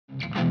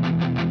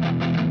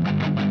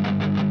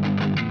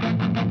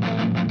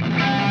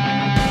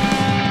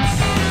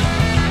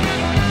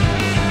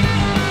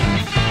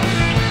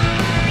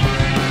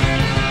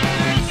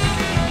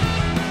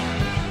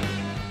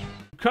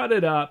Cut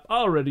it up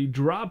already,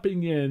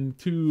 dropping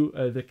into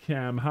the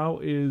cam. How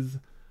is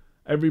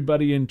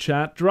everybody in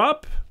chat?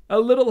 Drop a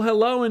little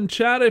hello in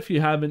chat if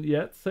you haven't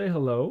yet. Say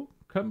hello.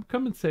 Come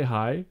and say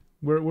hi.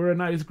 We're a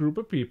nice group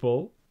of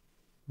people,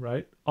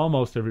 right?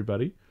 Almost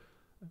everybody,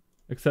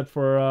 except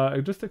for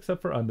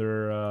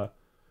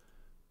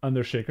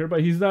Undershaker,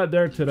 but he's not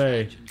there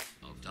today.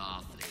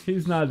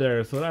 He's not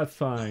there, so that's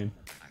fine.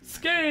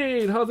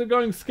 Skate, how's it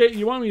going, Skate?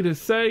 You want me to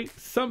say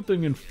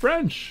something in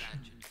French?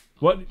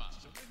 What?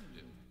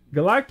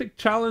 Galactic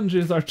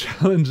challenges are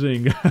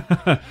challenging.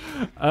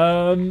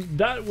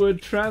 That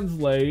would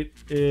translate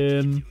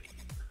in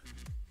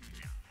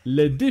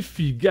les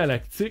défis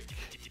galactiques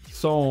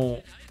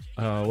sont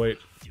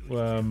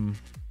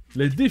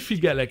les défis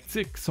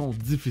galactiques sont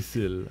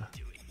difficiles.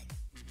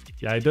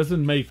 Yeah, it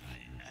doesn't make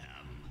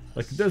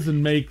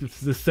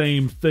the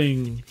same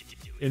thing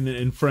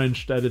in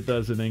French that it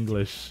does in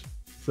English.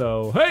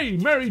 So, hey,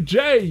 Mary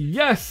J,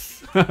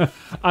 yes!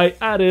 I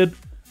added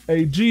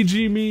a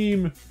GG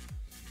meme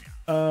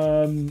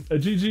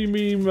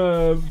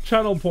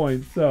channel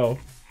point, so,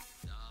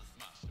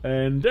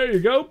 and there you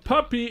go.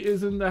 Puppy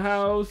is in the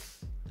house.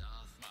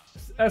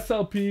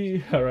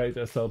 SLP, all right,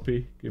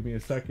 SLP, give me a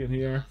second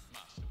here.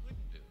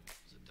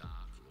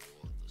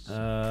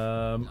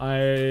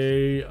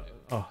 I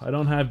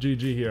don't have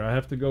GG here. I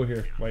have to go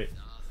here. Wait,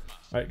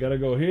 all right, gotta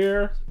go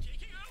here,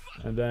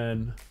 and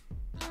then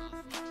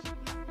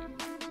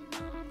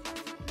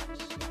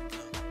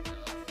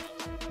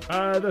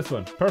this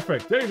one.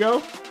 Perfect. There you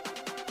go.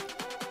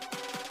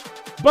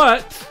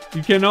 But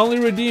you can only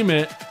redeem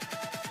it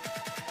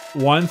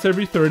once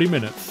every 30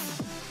 minutes.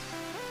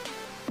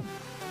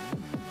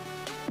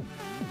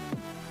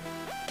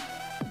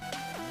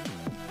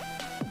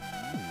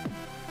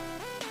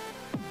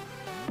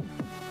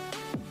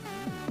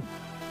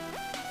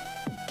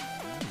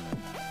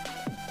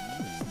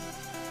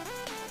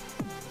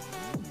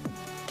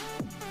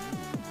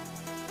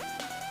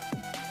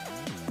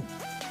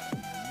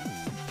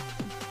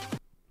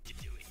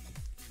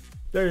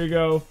 There you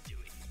go.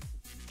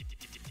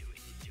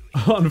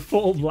 On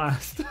full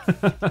blast.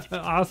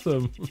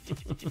 Awesome.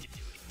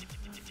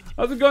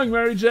 How's it going,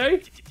 Mary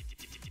J?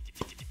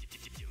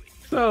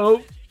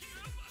 So,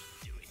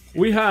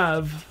 we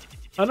have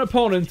an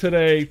opponent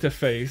today to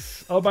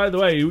face. Oh, by the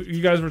way,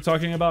 you guys were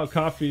talking about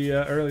coffee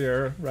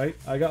earlier, right?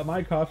 I got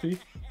my coffee.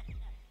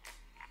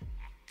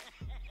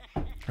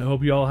 I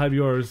hope you all have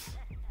yours.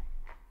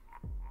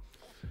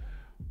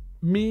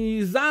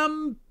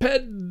 Mizam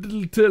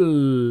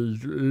Pedaltil.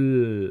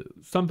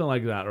 Something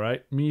like that,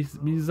 right?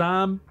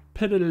 Mizam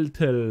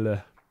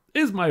Pedaltil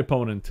is my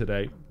opponent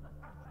today.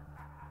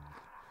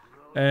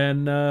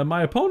 And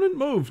my opponent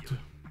moved.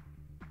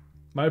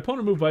 But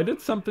I did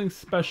something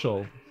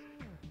special.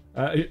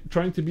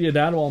 Trying to be a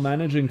dad while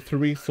managing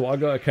 3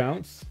 Swaga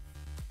accounts.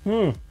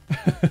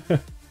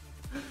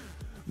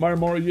 My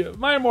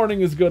morning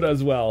is good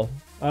as well.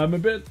 I'm a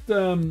bit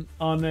on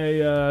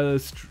a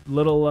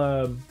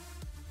little...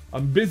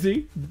 I'm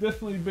busy,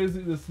 definitely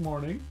busy this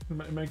morning,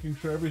 making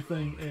sure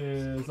everything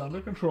is under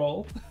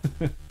control.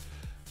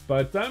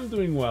 But I'm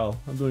doing well.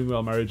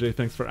 Mary J.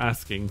 Thanks for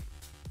asking.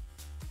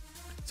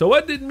 So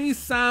what did me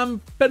Sam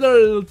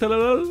Pedal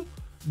do?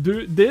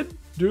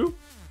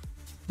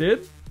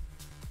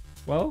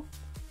 Well,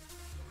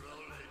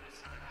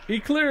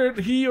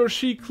 he or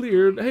she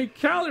cleared. Hey,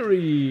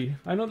 Calorie!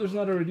 I know there's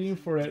not a redeem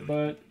for it,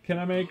 but can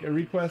I make a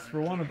request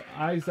for one of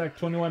Isaac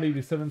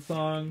 2187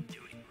 song?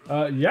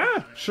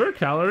 Yeah, sure,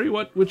 Calorie.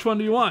 Which one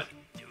do you want?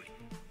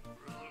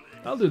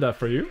 I'll do that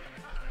for you.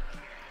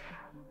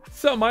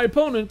 So my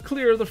opponent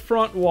cleared the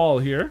front wall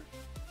here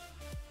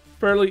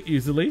fairly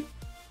easily.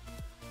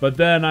 But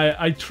then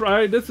I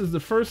tried, this is the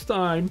first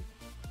time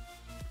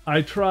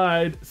I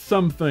tried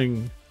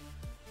something.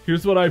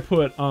 Here's what I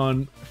put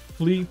on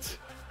Fleet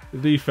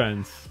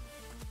Defense.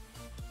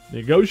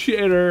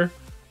 Negotiator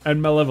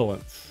and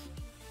Malevolence.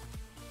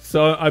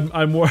 So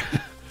I'm more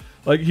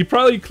like, he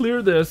probably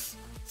cleared this,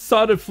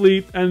 saw the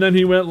fleet, and then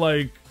he went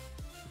like,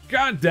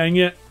 God dang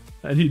it,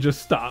 and he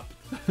just stopped.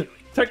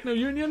 Techno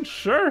Union?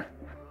 Sure.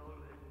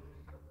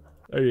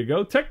 There you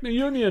go. Techno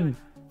Union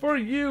for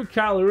you,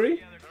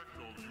 Calorie.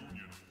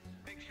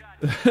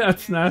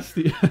 That's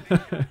nasty.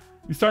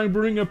 You starting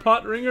brewing a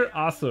pot ringer?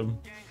 Awesome.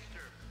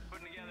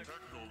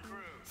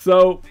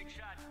 So,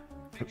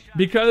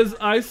 because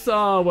I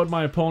saw what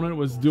my opponent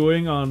was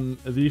doing on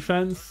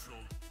defense,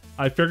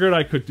 I figured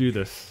I could do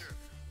this.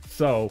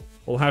 So,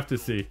 we'll have to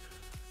see.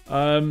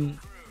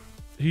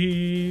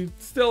 He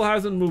still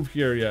hasn't moved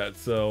here yet,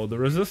 so the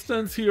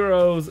Resistance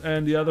Heroes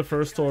and the other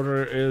First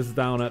Order is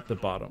down at the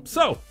bottom.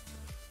 So,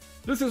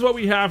 this is what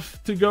we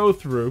have to go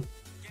through.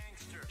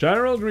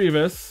 General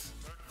Grievous,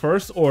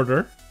 First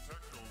Order,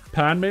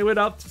 Padme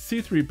without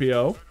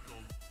C-3PO,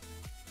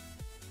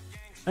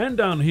 and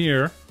down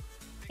here,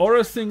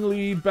 Aura Sing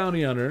Lead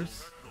Bounty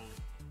Hunters,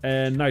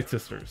 and Night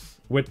Sisters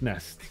with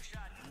Nest.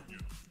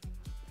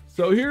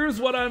 So here's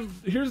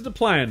the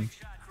plan.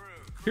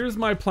 Here's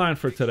my plan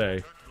for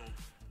today.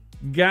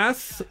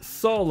 Gas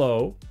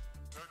Solo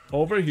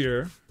over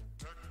here.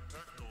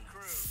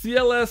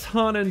 CLS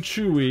Han and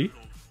Chewie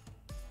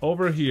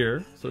over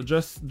here. So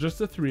just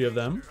the three of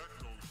them.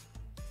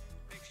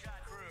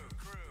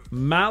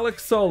 Malik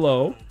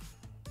Solo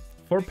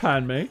for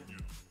Padme.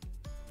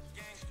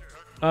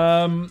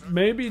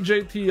 Maybe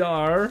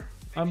JTR.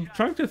 I'm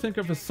trying to think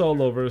of a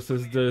solo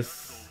versus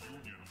this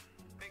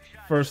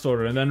First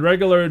Order, and then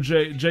regular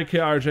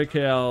JKR,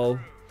 JKL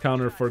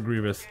counter for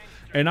Grievous.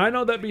 And I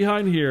know that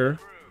behind here,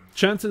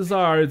 chances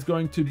are it's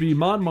going to be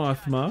Mon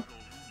Mothma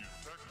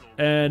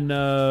and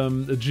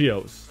the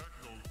Geos.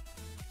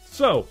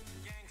 So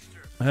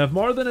I have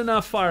more than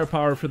enough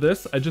firepower for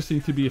this. I just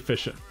need to be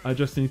efficient. I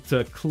just need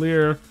to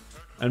clear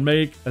and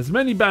make as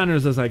many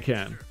banners as I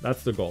can.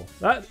 That's the goal.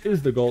 That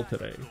is the goal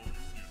today.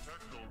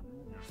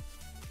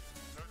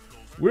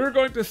 We're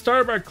going to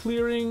start by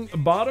clearing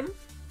bottom.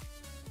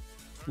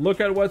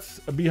 Look at what's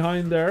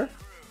behind there,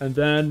 and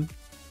then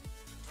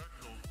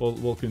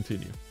we'll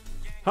continue.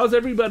 How's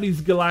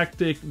everybody's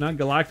not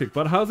galactic,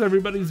 but how's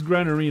everybody's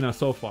Grand Arena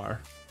so far?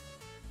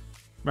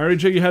 Mary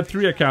J, you had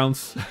 3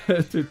 accounts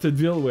to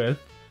deal with.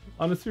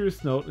 On a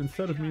serious note,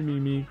 instead of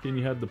me, can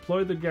you have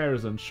deployed the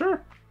garrison?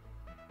 Sure.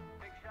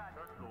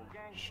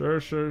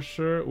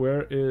 Sure.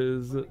 Where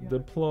is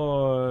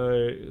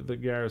deploy the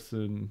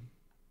garrison?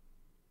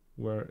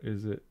 Where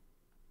is it?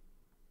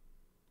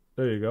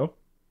 There you go.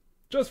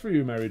 Just for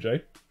you, Mary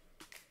J.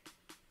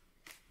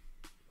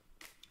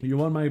 You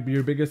want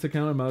your biggest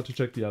account? I'm out to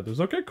check the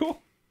others. Okay,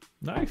 cool.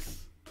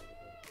 Nice.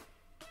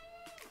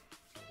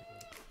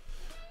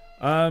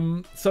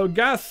 So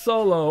Gas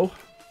Solo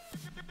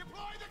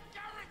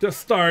to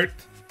start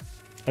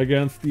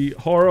against the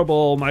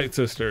horrible Night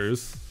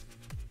Sisters.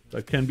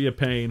 That can be a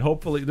pain.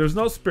 Hopefully, there's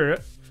no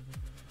spirit.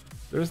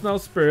 There's no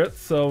spirit,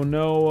 so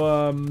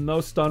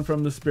no stun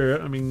from the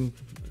spirit. I mean,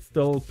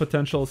 still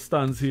potential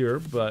stuns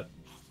here,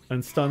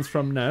 and stuns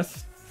from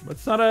Nest. But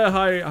it's not a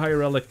high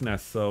relic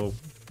Nest, so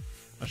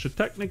I should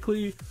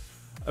technically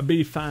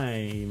be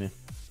fine.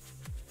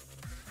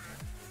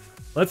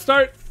 Let's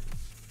start.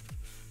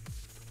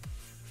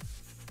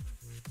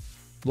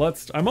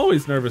 I'm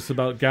always nervous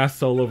about Gas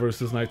Solo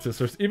versus Night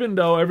Sisters, even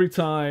though every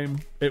time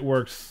it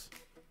works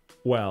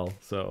well.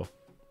 So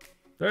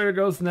there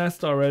goes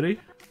Nest already.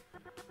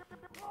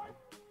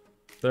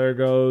 There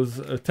goes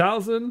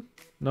Talzin.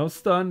 No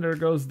stun. There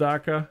goes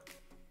Daka.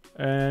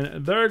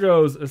 And there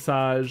goes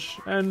Asajj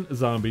and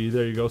Zombie.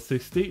 There you go.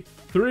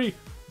 63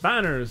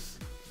 banners.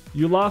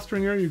 You lost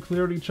Ringer. You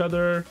cleared each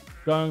other.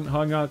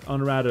 Hung out on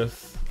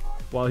Radis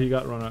while he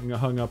got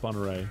hung up on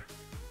Ray.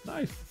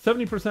 Nice.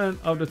 70%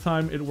 of the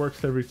time it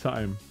works every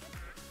time.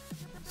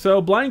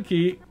 So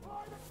Blanky,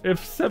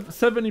 if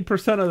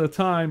 70% of the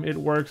time it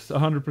works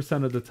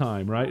 100% of the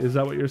time, right? Is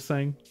that what you're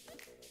saying?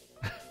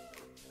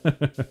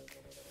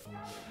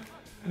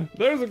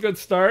 There's a good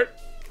start.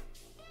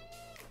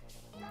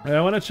 I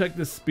want to check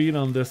the speed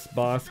on this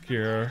boss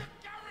here.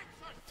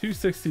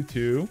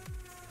 262.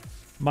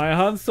 My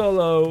Han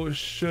Solo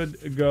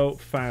should go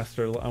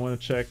faster. I want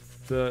to check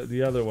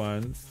the other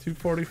ones.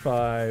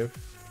 245.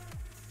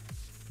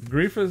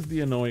 Grief is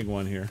the annoying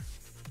one here.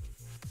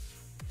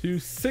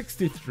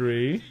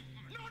 263.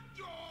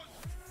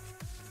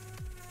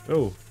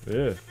 Oh,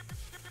 yeah.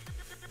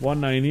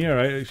 190. All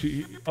right.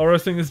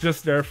 Orosing is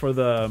just there for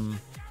the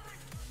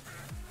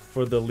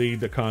lead,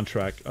 the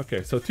contract.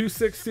 Okay, so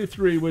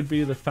 263 would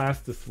be the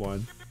fastest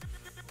one.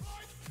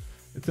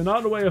 It's an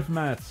odd way of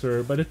math,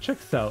 sir, but it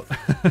checks out.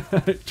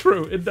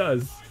 True, it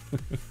does.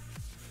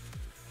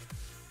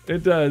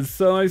 It does.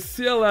 So my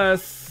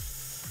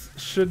CLS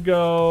should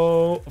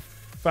go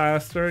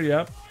faster.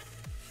 Yep.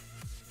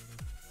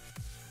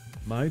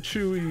 My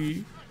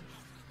Chewie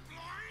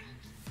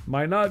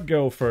might not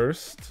go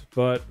first,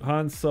 but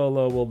Han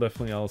Solo will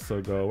definitely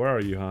also go. Where are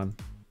you, Han?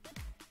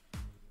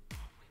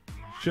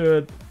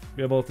 Should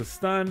be able to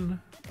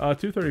stun.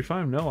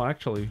 235, no,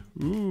 actually.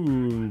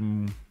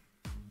 Ooh.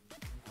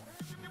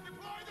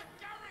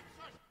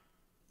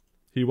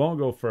 He won't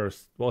go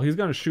first. Well, he's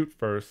gonna shoot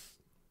first,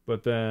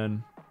 but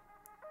then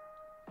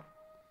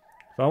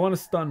if I want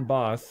to stun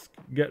boss,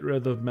 get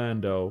rid of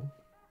Mando.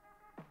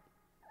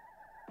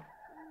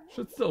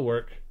 Should still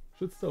work.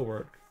 Should still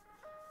work.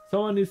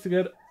 Someone needs to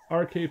get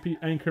RKP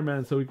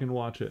Anchorman so we can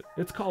watch it.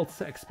 It's called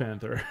Sex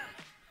Panther.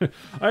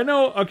 I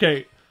know,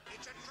 okay.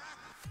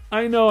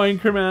 I know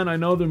Anchorman, I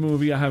know the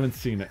movie, I haven't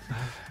seen it.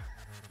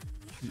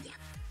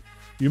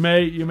 You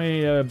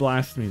may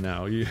blast me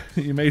now. You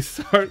may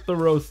start the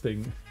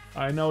roasting.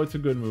 I know it's a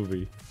good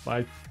movie, but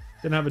I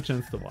didn't have a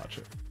chance to watch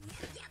it.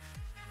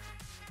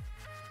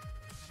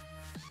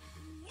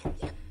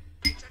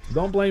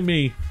 Don't blame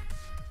me.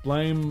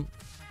 Blame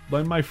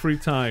my free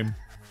time.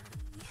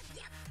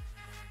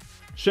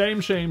 Shame,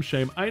 shame,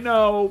 shame. I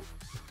know.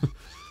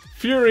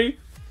 Fury,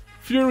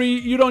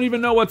 you don't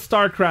even know what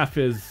StarCraft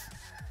is.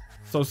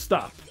 So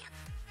stop.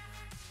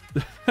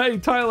 Hey,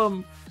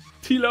 Tylo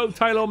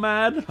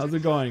Mad, how's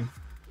it going?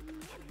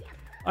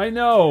 I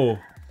know.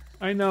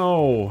 I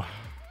know.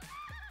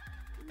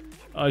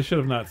 I should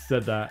have not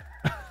said that.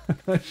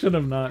 I should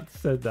have not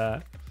said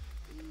that.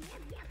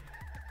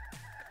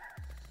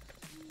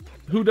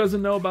 Who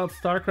doesn't know about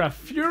StarCraft?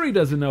 Fury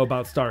doesn't know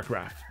about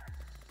StarCraft.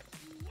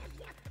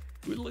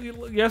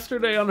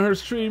 Yesterday on her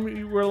stream,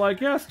 we were like,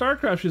 yeah,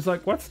 StarCraft. She's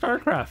like, what's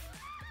StarCraft?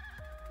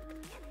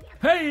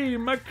 Hey,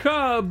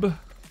 Macub!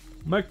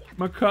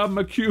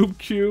 Macube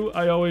Q.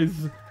 I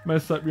always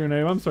mess up your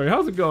name. I'm sorry.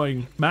 How's it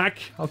going? Mac?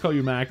 I'll call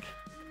you Mac.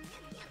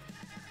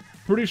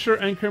 Pretty sure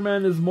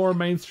Anchorman is more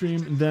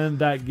mainstream than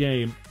that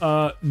game.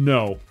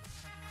 No.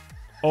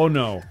 Oh,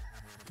 no.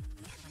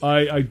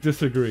 I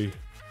disagree.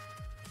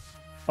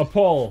 A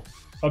poll.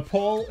 A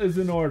poll is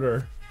in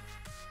order.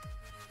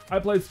 I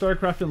played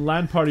StarCraft in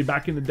LAN Party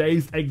back in the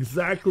days.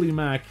 Exactly,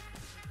 Mac.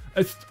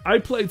 I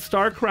played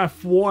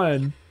StarCraft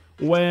 1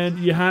 when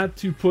you had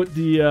to put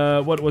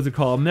the, what was it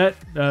called?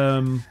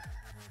 The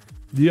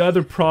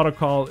other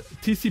protocol.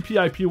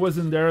 TCP/IP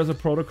wasn't there as a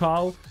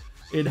protocol.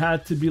 It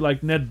had to be like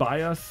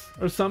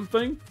NetBIOS or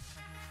something.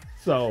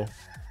 So,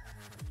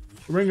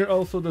 Ringer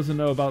also doesn't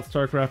know about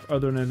StarCraft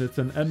other than it's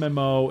an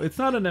MMO. It's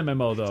not an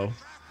MMO though.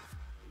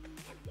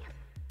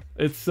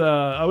 It's,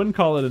 I wouldn't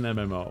call it an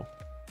MMO.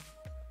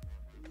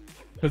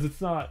 Because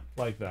it's not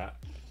like that.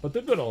 But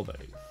the good old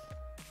days.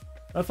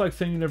 That's like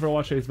saying you never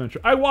watched Ace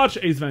Ventura. I watched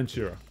Ace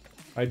Ventura.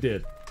 I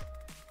did.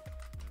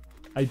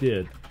 I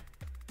did.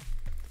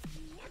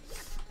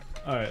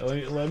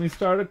 Alright, let me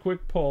start a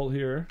quick poll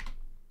here.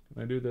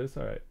 Can I do this?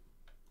 Alright.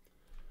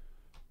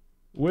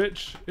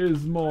 Which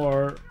is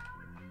more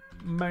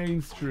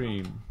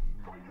mainstream?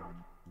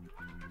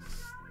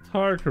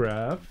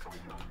 StarCraft,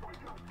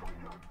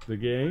 the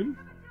game?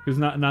 Because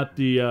not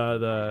the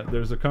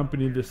there's a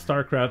company, the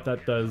StarCraft,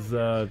 that does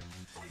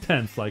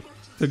tents, like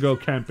to go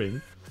camping.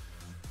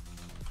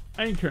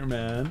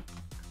 Anchorman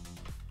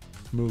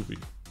movie.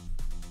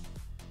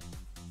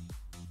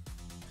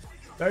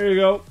 There you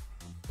go.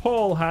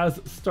 Poll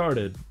has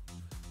started.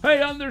 Hey,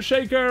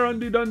 Undershaker,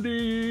 Undy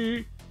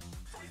Dundee.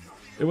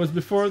 It was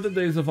before the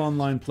days of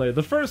online play.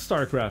 The first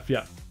StarCraft,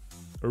 yeah.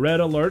 Red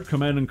Alert,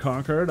 Command and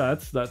Conquer.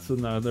 That's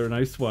another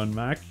nice one,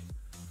 Mac.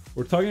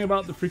 We're talking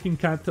about the freaking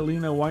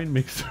Catalina wine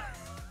mixer.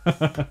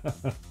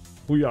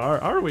 We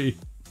are we?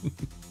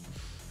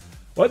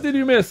 What did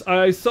you miss?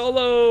 I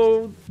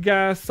solo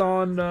gas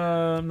on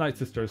Night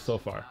Sisters so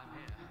far.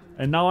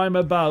 And now I'm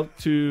about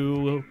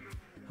to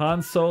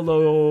Han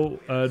Solo,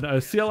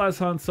 CLS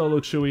Han Solo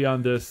Chewie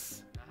on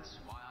this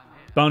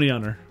Bounty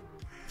Hunter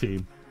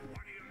team.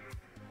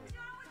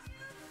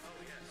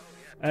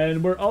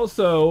 And we're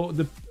also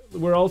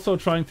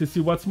trying to see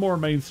what's more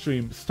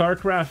mainstream,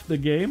 StarCraft the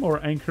game or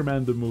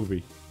Anchorman the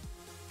movie.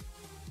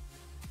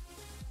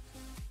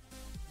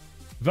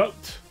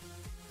 Vote.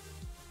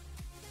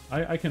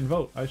 I can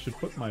vote. I should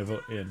put my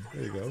vote in.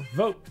 There you go.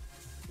 Vote.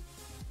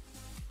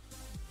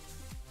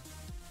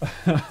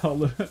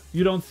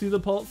 You don't see the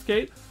poll,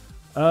 Skate?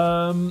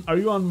 Are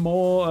you on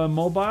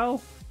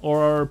mobile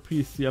or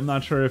PC? I'm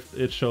not sure if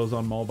it shows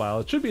on mobile.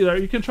 It should be there.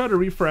 You can try to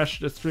refresh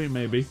the stream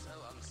maybe.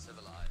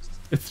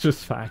 It's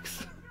just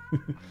facts.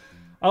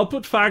 I'll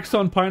put facts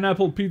on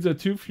Pineapple Pizza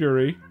 2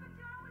 Fury.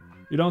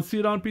 You don't see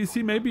it on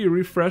PC? Maybe you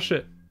refresh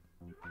it.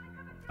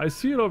 I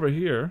see it over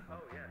here.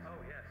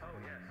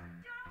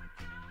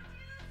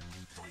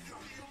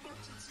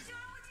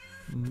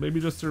 Maybe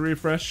just a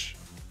refresh.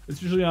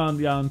 It's usually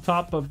on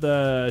top of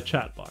the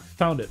chat box.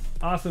 Found it.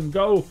 Awesome.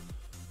 Go.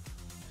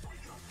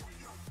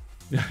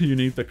 You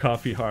need the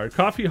coffee hard.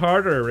 Coffee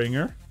harder,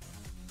 Ringer.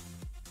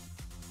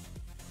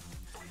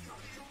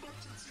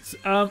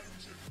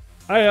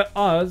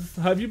 Oz,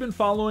 have you been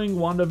following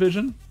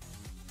WandaVision?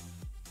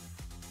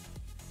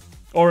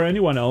 Or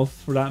anyone else,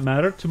 for that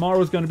matter.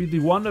 Tomorrow is going to be the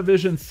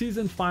WandaVision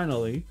season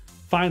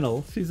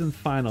season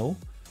final,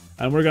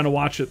 and we're going to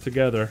watch it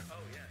together.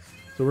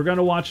 So we're going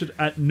to watch it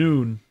at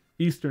noon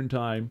Eastern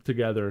time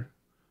together.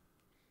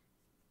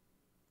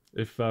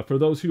 If for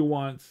those who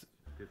want,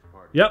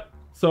 yep.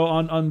 So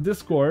on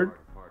Discord,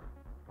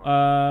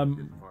 at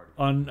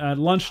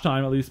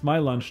lunchtime, at least my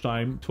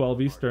lunchtime,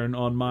 12 Eastern,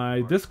 on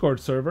my Discord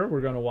server,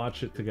 we're gonna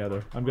watch it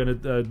together. I'm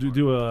gonna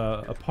do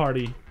a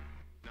party,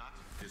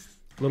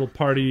 little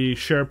party,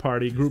 share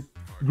party,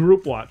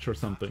 group watch or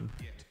something.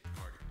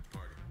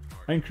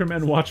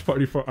 Anchorman watch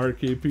party for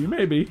RKP,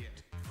 maybe.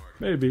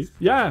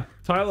 Yeah,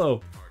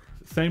 Tylo,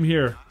 same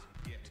here.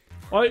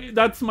 Oh,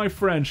 that's my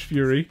French,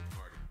 Fury.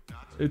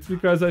 It's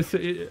because I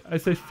say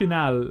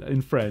finale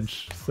in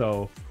French,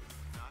 so.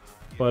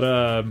 But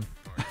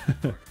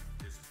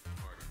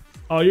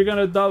oh, you're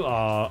gonna dub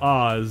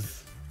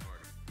Oz.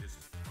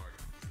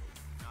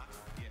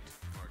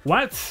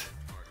 What?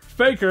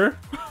 Faker?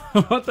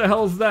 What the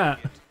hell's that?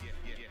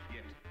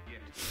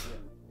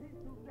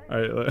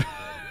 Alright.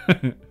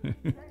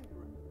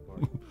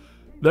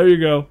 There you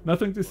go.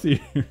 Nothing to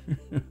see.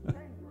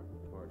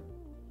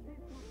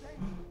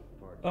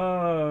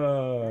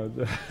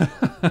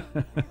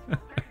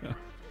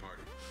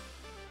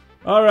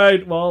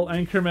 Alright, well,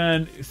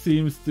 Anchorman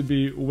seems to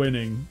be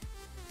winning.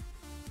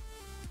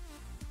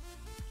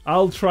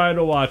 I'll try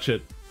to watch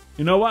it.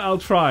 You know what? I'll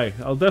try.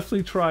 I'll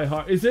definitely try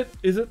hard. Is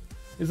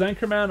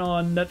Anchorman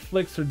on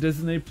Netflix or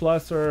Disney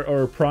Plus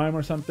or Prime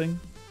or something?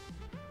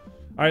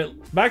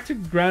 Alright, back to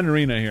Grand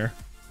Arena here.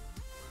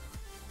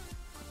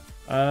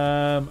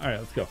 Alright,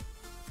 let's go.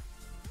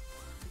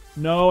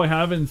 No, I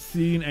haven't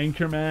seen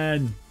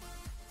Anchorman.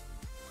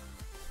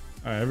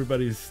 Alright,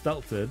 everybody's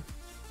stealthed.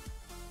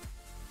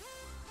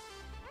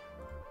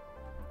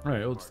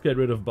 Alright, we'll just get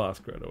rid of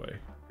Bosk right away.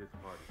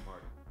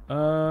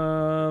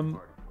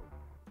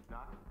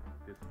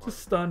 Just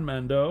stun,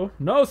 Mando.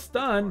 No,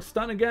 stun!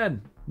 Stun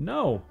again!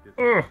 No!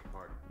 Ugh.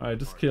 Alright,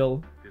 just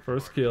kill.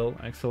 First kill.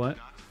 Excellent.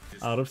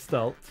 Out of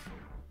stealth.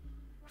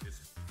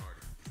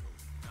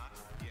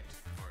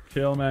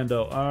 Kill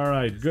Mando.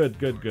 Alright, good,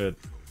 good, good.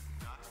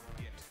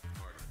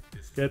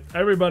 Get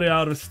everybody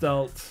out of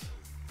stealth.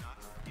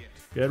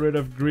 Get rid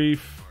of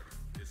Grief.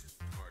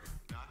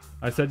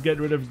 I said get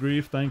rid of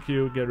Grief, thank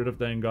you. Get rid of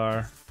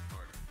Dengar.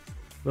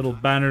 Little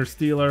banner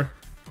stealer.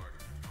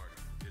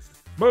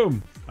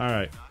 Boom!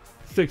 Alright.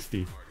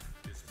 60.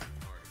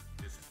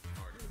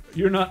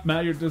 You're not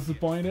mad, you're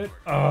disappointed?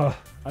 Ugh,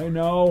 I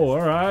know,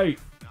 alright.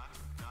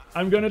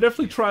 I'm gonna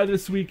definitely try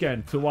this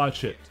weekend to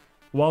watch it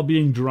while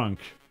being drunk.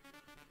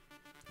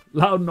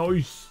 Loud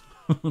noise.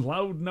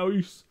 Loud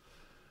noise.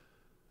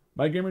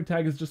 My gamer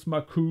tag is just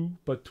Maku,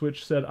 but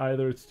Twitch said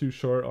either it's too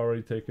short,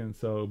 already taken,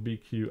 so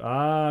BQ.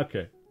 Ah,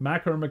 okay.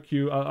 Mac or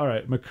Macu.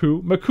 Alright,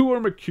 Maku. Maku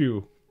or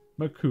Macu?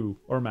 Maku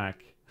or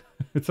Mac.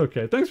 It's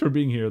okay. Thanks for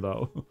being here,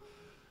 though.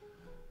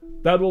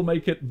 That will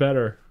make it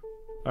better.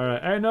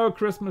 Alright, I know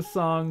Christmas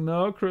song.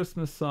 No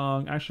Christmas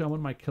song. Actually, I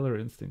want my Killer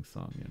Instinct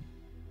song in.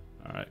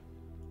 Alright.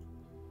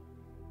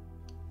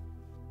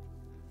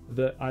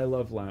 The I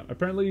Love Lamp.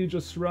 Apparently you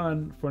just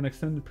run for an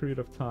extended period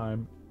of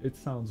time. It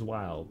sounds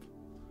wild.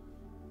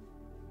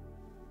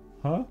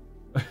 Huh?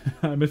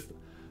 I missed.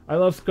 I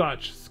love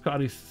Scotch.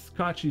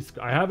 Scotchy.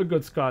 I have a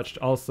good Scotch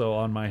also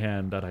on my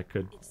hand that I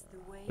could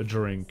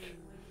drink.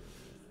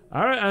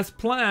 Alright, as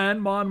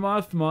planned, Mon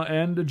Mothma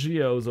and the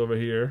Geos over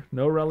here.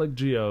 No relic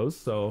Geos,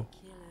 so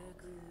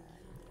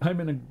I'm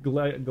in a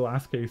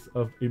glass case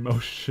of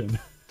emotion.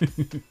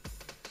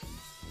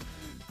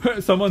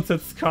 Someone said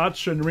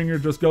Scotch and Ringer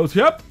just goes,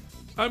 yep,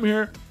 I'm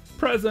here,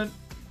 present.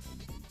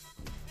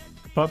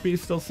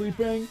 Puppy's still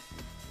sleeping.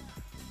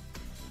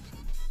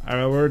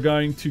 Alright, we're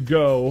going to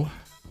go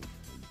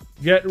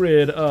get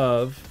rid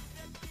of...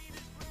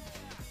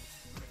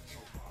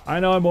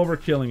 I know I'm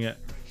overkilling it.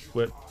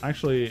 But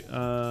actually,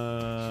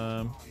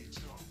 I'm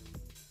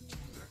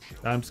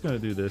just gonna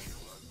do this.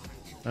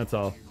 That's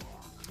all.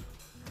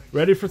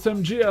 Ready for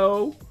some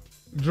Geo.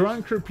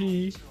 Drunker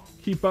P.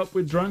 Keep up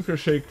with Drunker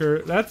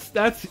Shaker.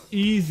 That's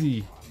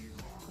easy.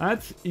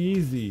 That's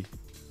easy.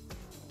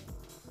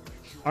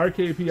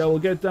 RKP, I will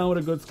get down with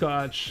a good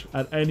Scotch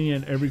at any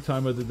and every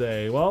time of the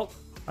day. Well,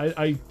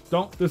 I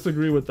don't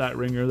disagree with that,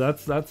 Ringer.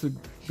 That's a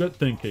good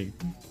thinking.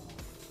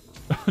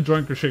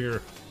 Drunker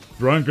Shaker.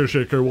 Drunker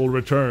Shaker will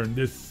return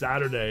this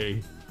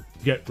Saturday.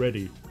 Get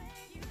ready.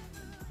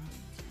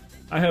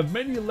 I have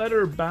many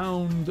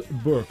letter-bound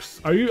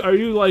books. Are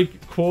you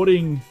like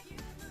quoting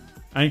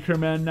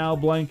Anchorman now,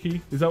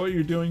 Blanky? Is that what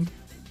you're doing?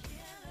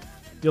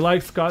 You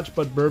like Scotch,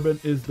 but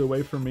bourbon is the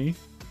way for me.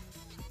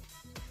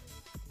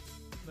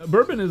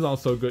 Bourbon is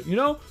also good. You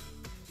know,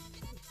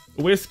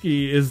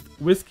 whiskey is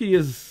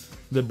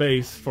the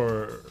base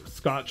for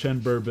Scotch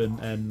and bourbon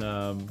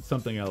and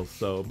something else.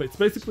 So, but it's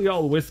basically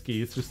all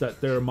whiskey. It's just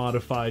that they're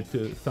modified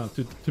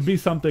to be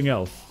something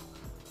else.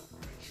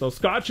 So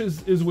Scotch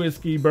is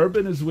whiskey,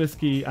 bourbon is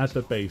whiskey at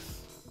the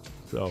base.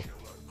 So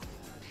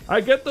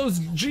I get those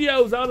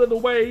Geos out of the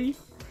way.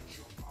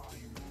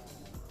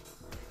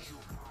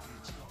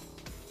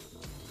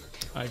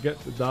 I get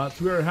the dots.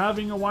 We are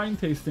having a wine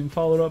tasting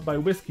followed up by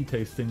whiskey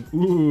tasting.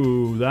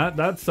 Ooh,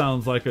 that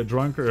sounds like a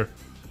drunker,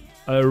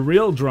 a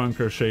real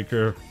drunker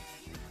shaker.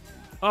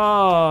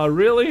 Ah,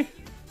 really?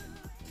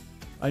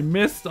 I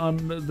missed on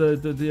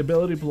the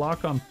ability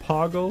block on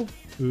Poggle.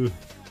 Ugh.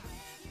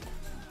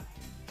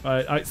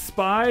 Alright,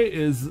 Spy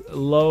is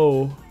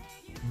low,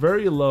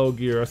 very low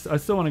gear. I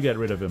still want to get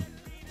rid of him.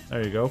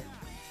 There you go.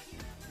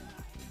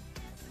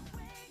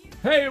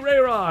 Hey,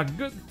 Rayrock!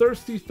 Good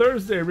Thirsty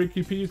Thursday,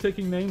 Ricky P. You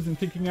taking names and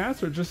kicking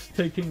ass or just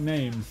taking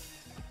names?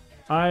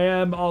 I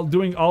am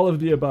doing all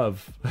of the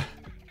above.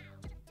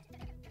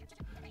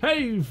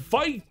 Hey,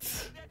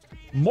 Fight!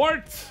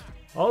 Mort!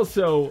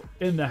 Also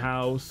in the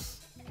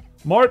house.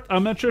 Mort,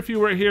 I'm not sure if you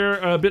were here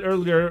a bit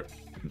earlier.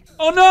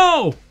 Oh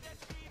no!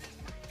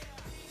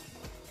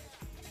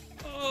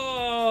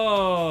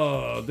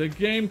 Oh, the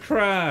game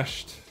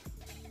crashed.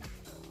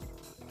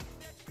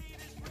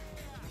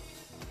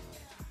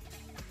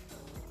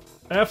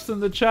 F's in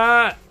the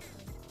chat.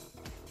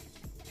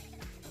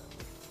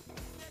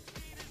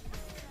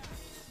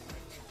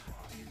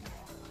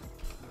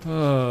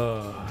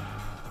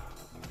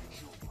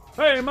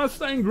 Hey,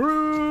 Mustang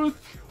Groot!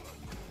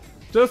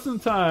 Just in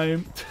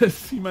time to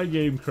see my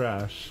game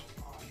crash.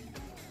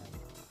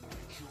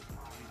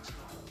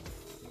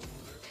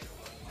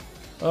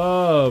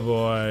 Oh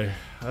boy,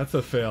 that's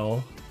a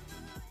fail.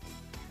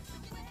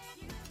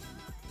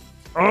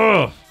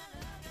 Ugh!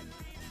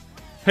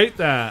 Hate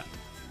that.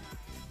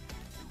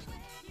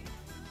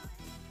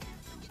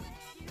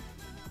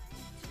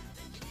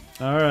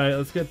 Alright,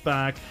 let's get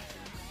back.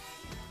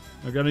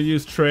 We're gonna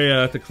use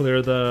Treya to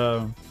clear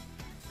the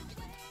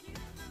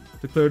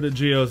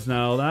geos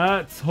now.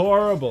 That's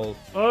horrible.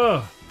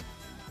 Ugh.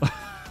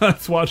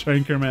 Let's watch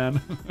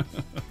Anchorman.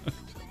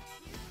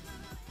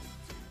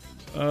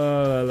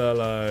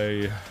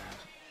 Alright,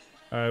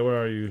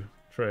 where are you,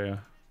 Treya?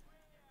 At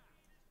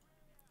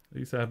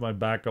least I have my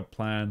backup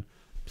plan.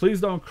 Please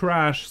don't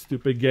crash,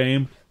 stupid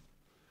game.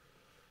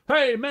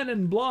 Hey, Men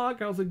in Block,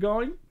 how's it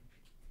going?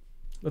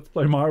 Let's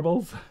play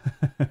marbles.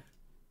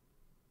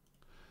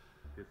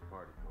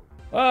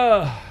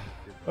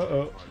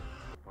 Uh-oh.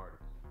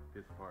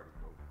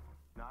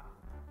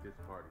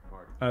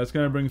 I was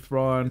gonna bring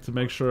Thrawn to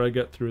make sure I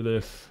get through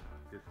this.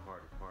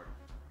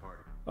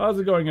 How's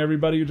it going,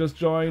 everybody who just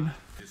joined?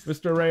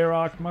 Mr.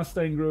 Rayrock,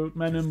 Mustang Groot,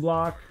 Men in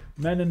Blog,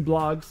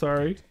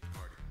 sorry.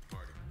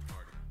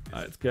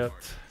 Let's get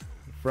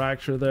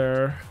Fracture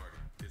there.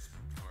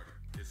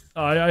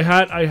 I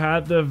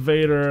had the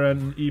Vader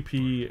and EP.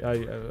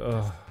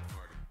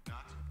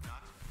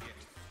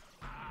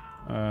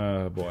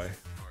 Boy.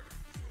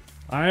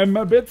 I'm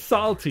a bit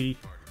salty.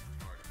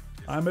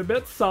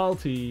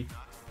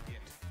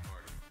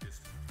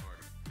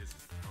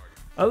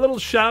 A little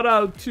shout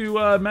out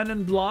to Men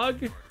in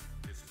Blog,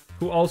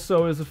 who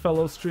also is a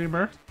fellow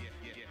streamer.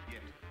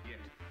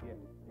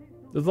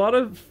 There's a lot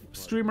of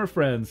streamer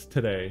friends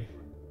today.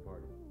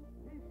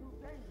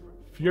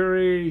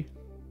 Fury,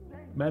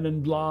 Men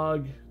in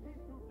Blog,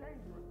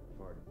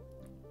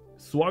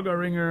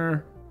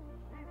 Swagger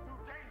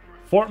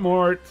Fort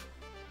Mort.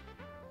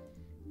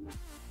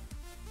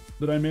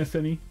 Did I miss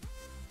any?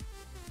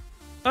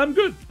 I'm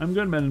good,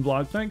 Men in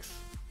Blog, thanks.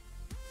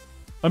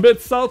 I'm a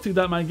bit salty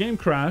that my game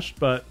crashed,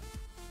 but...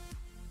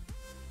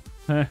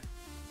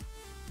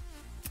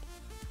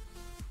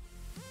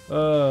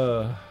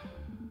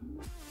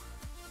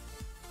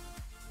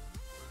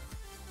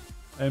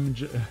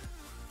 MJ...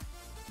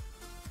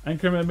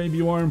 Anchorman may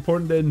be more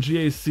important than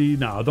GAC.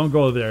 No, don't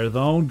go there.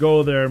 Don't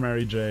go there,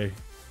 Mary J.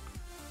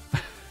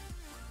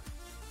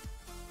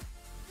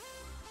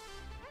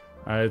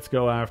 Alright, let's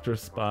go after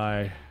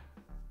Spy.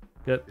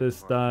 Get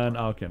this done.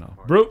 Okay, no.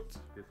 Brute,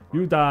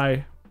 you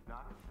die.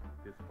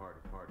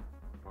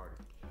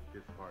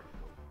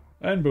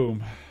 And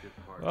boom.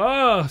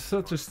 Oh,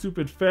 such a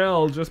stupid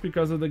fail just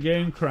because of the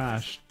game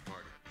crashed.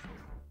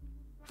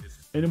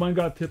 Anyone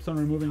got tips on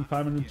removing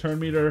 500 turn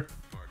meter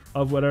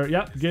of whatever?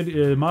 Yep,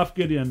 Moff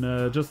Gideon,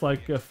 just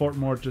like Fort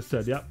Mort just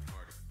said. Yep.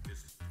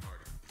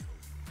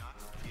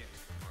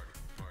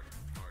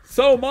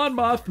 So, Mon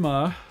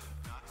Mothma.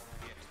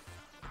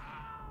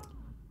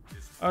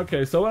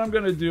 Okay, so what I'm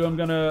gonna do, I'm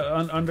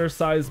gonna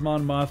undersize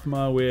Mon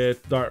Mothma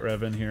with Dart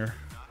Revan here,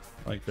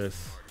 like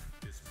this.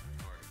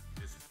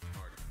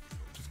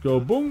 Just go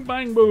boom,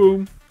 bang,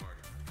 boom.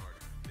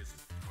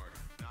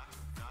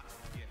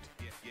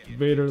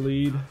 Vader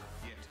lead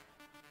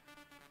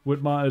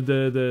with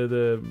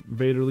the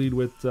Vader lead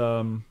with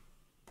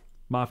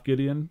Moff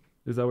Gideon.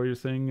 Is that what you're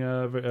saying?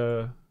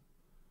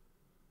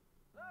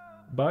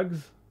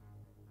 Bugs.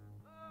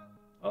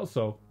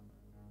 Also.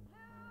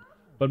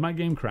 But my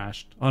game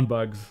crashed on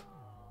bugs.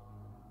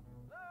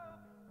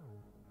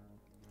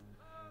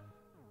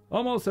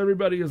 Almost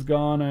everybody is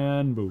gone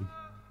and boom.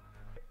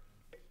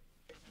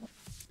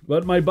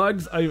 But my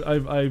bugs,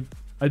 I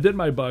did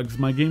my bugs.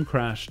 My game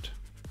crashed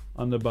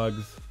on the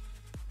bugs.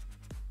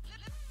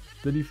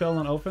 Did he fail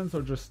on offense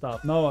or just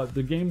stop? No,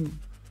 the game.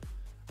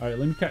 All right,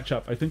 let me catch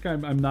up. I think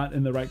I'm not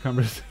in the right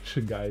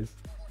conversation, guys.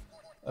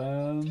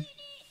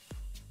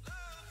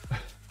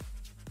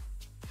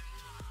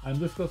 I'm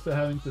this close to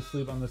having to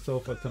sleep on the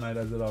sofa tonight,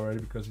 as it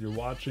already, because you're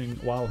watching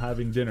while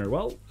having dinner.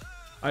 Well,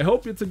 I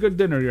hope it's a good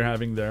dinner you're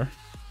having there.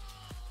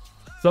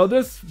 So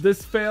this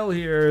fail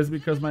here is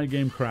because my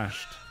game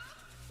crashed.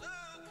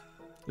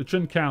 It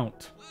shouldn't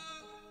count.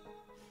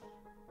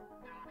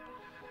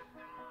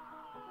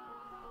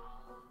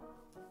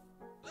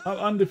 I'm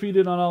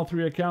undefeated on all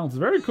 3 accounts.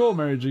 Very cool,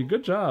 Mary G.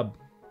 Good job.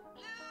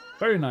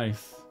 Very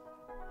nice.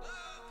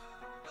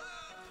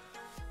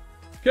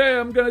 Okay,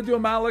 I'm gonna do a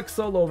Malik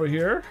solo over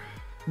here.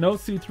 No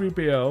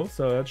C-3PO,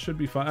 so that should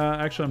be fine.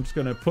 Actually, I'm just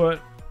gonna put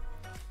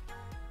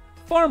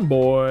Farm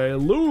Boy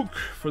Luke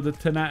for the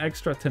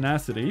extra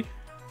tenacity,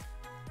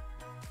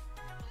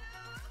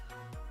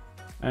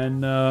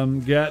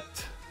 and get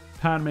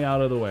Padme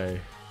out of the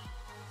way.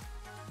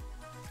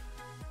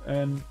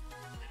 And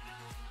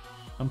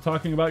I'm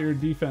talking about your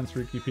defense,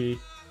 Ricky P.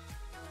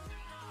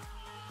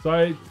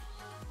 So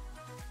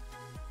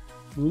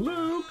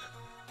Luke.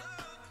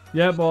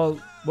 Yeah, well.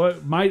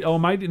 What my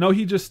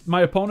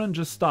opponent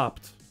just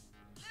stopped.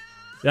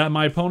 Yeah,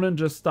 my opponent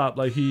just stopped.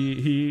 Like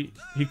he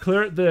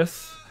cleared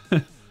this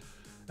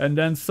and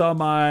then saw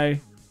my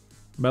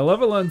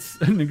Malevolence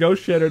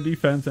Negotiator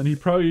defense, and he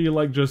probably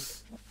like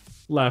just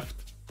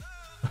left.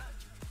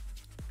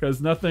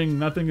 Because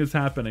nothing is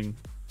happening.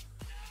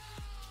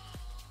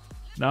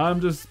 Now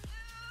I'm just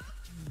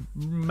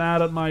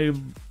mad at my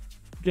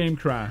game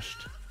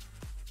crashed.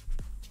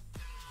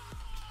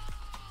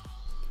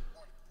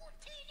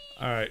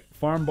 Alright,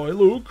 Farm Boy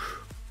Luke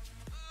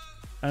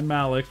and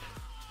Malik.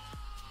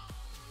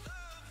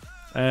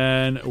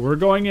 And we're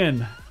going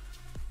in.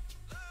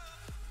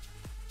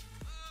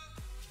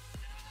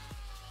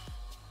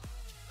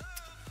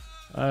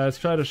 Let's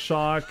try to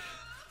shock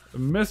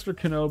Mr.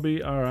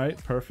 Kenobi.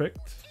 Alright,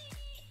 perfect.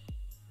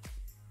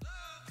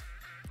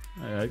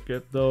 Alright,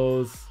 get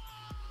those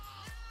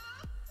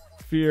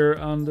fear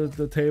on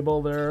the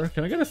table there.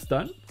 Can I get a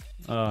stun?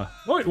 Oh,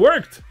 it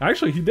worked!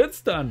 Actually, he did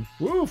stun.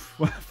 Woof!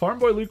 Farm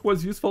Boy Luke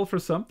was useful for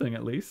something,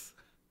 at least.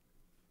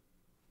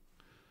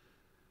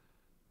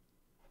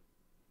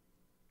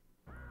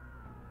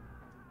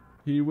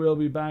 He will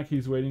be back.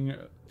 He's waiting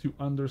to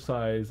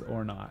undersize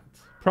or not.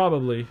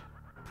 Probably.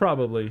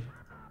 Probably.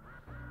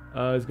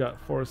 He's got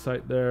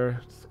foresight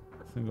there.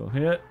 Single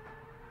hit.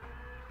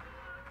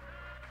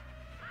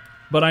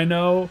 But I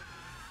know,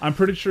 I'm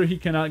pretty sure he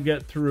cannot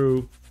get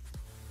through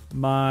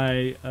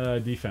my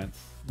defense.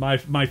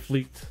 My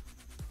fleet.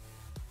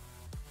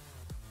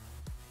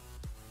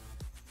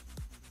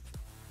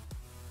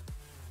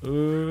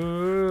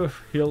 Ooh,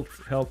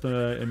 health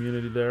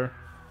immunity there.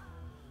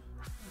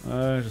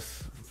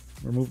 Just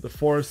remove the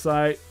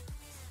foresight.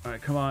 All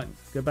right, come on,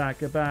 get back,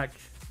 get back.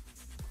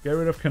 Get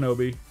rid of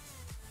Kenobi.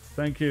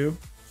 Thank you.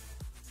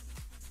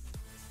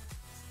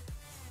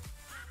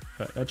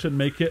 Okay, that should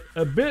make it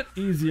a bit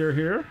easier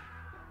here,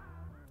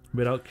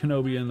 without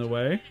Kenobi in the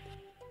way.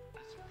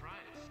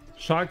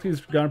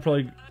 Shakti's gonna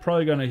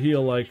probably gonna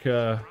heal like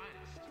a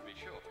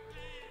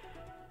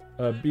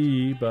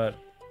B, but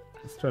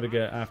let's try to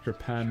get after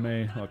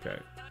Padme. Okay.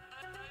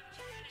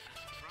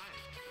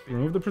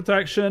 Remove the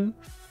protection.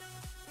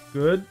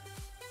 Good.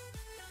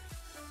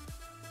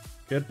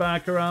 Get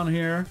back around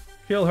here.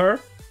 Kill her.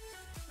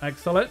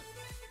 Excellent.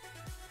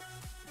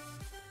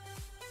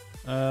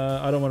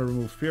 I don't want to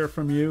remove fear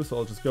from you, so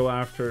I'll just go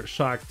after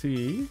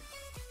Shakti.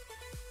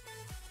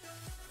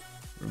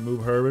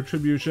 Remove her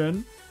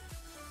retribution.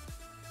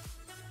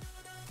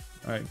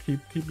 Alright,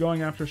 keep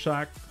going after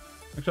Shaq.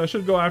 Actually, I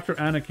should go after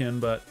Anakin,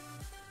 but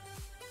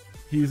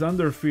he's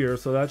under fear,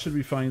 so that should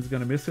be fine. He's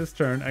going to miss his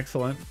turn.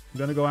 Excellent. I'm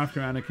going to go after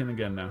Anakin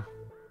again now.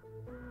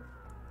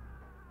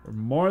 We're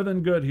more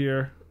than good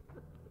here.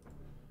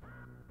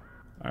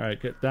 Alright,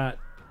 get that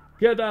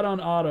on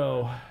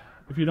auto.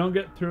 If you don't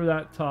get through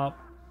that top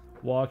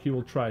walk, he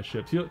will try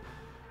ships.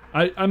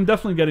 I'm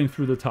definitely getting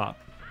through the top.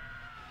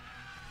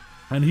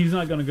 And he's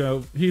not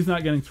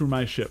getting through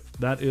my ship.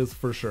 That is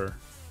for sure.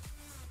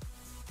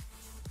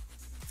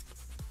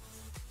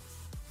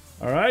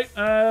 Alright,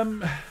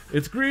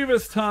 it's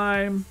Grievous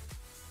time.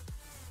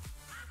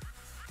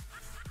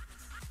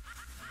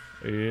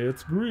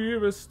 It's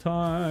Grievous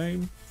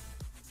time.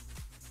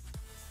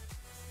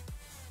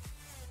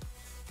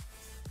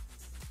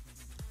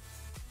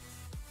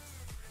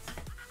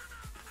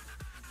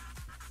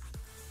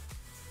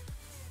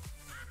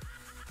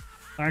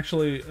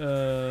 Actually,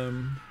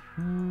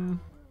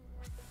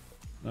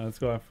 let's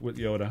go with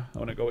Yoda. I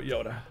want to go with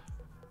Yoda.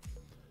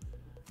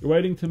 You're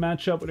waiting to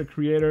match up with a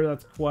creator.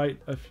 That's quite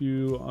a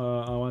few.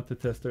 I want to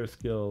test their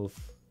skills.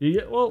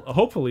 Well,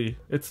 hopefully,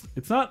 it's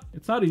not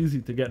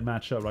easy to get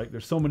matched up, right?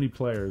 There's so many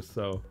players,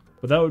 so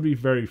but that would be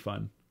very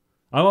fun.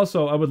 I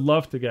would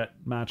love to get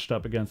matched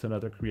up against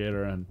another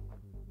creator, and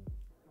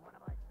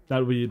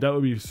that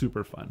would be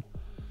super fun.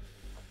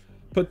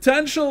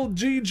 Potential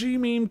GG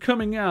meme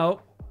coming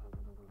out.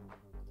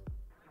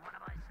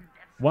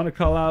 Want to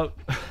call out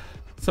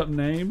some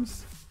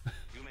names?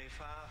 You may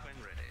fire when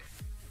ready.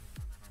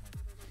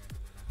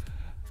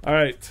 All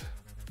right.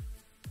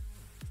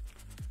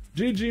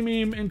 GG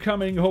meme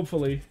incoming,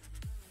 hopefully.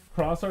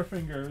 Cross our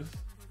fingers.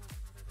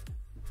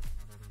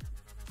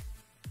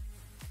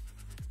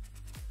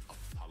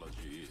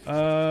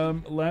 I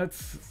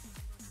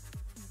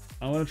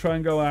want to try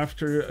and go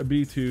after a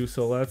B2,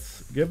 so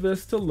let's give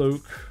this to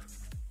Luke.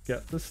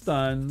 Get the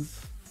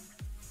stuns.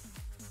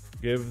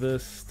 Give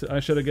this to, I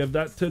should have given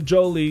that to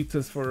Jolie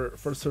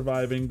for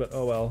surviving, but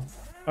oh well.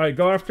 Alright,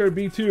 go after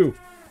B2.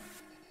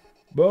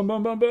 Boom,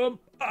 boom, boom, boom.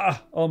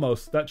 Ah,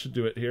 almost. That should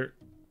do it here.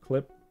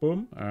 Clip,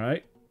 boom.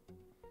 Alright.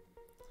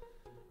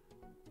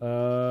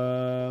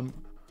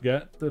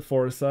 Get the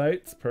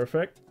foresights.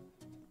 Perfect.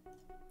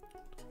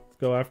 Let's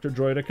go after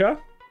Droideka.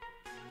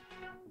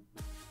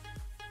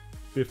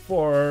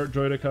 Before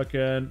Droideka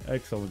can...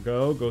 Excellent.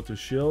 Go to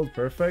shield.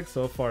 Perfect.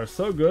 So far,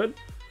 so good.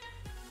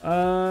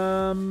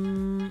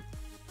 No,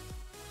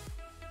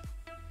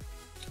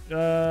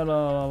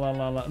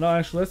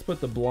 actually, let's put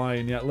the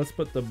blind. Yeah, let's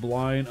put the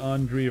blind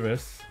on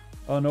Grievous.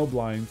 Oh, no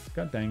blinds.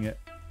 God dang it.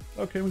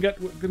 Okay, can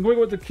we go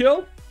with the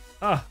kill?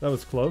 Ah, that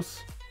was close.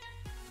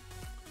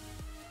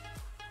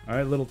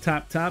 Alright, little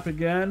tap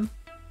again.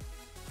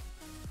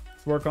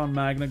 Let's work on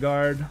Magna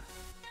Guard.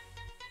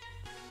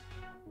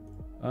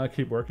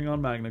 Keep working on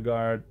Magna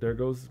Guard. There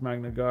goes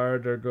Magna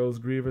Guard. There goes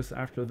Grievous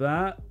after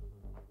that.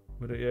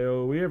 With the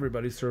AoE,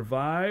 everybody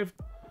survived.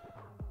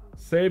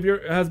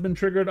 Savior has been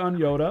triggered on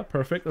Yoda.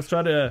 Perfect. Let's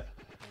try to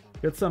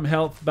Get some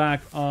health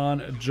back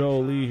on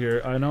Jolie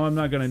here. I know I'm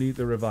not going to need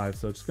the revive,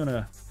 so I'm just going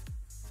to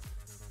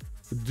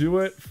do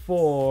it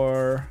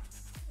for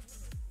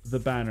the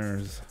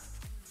banners.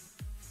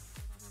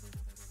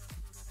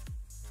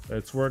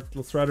 It's worked.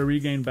 Let's try to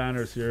regain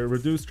banners here.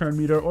 Reduce turn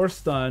meter or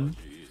stun.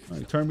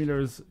 Turn meter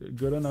is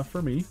good enough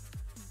for me.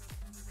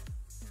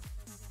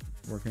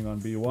 Working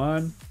on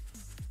B1.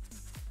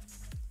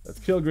 Let's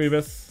kill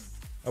Grievous.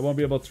 I won't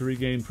be able to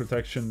regain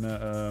protection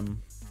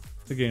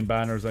to gain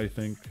banners, I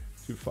think.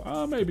 Too far.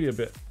 Oh, maybe a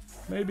bit.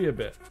 Maybe a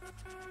bit.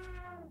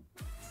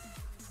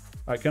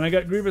 Alright, can I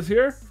get Grievous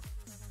here?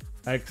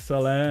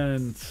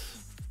 Excellent.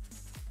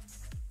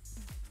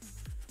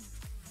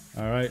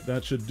 Alright,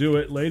 that should do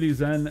it, ladies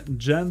and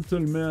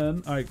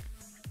gentlemen. Alright.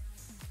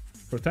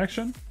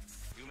 Protection?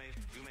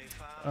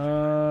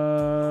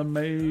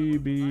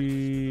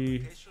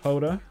 Maybe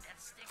Hoda.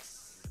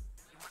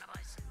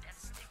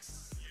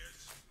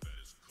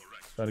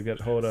 Gotta get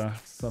Hoda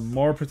some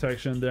more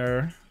protection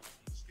there.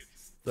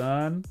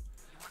 Done.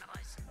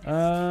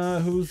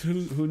 Who?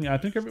 I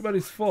think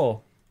everybody's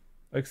full,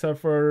 except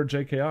for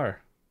JKR.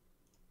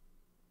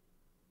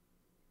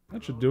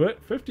 That should do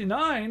it.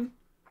 59.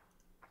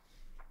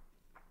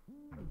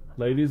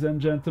 Ladies and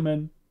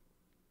gentlemen,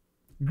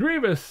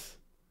 Grievous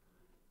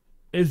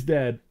is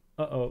dead.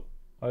 Uh-oh.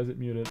 Why is it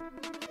muted?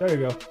 There you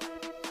go.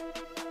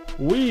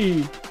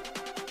 We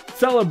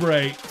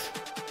celebrate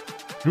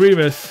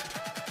Grievous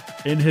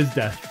in his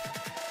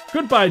death.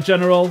 Goodbye,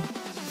 General.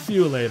 See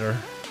you later.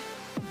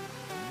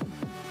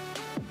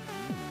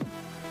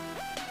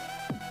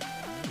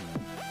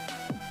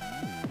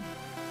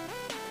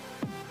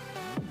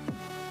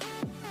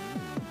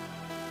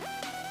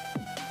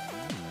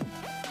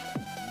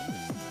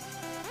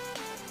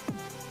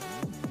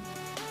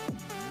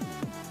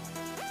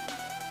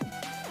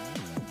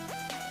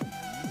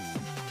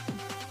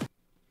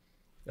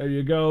 There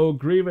you go.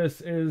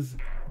 Grievous is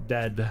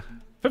dead.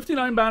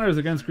 59 banners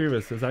against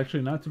Grievous is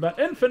actually not too bad.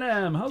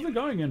 Infinem! How's it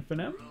going,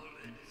 Infinem?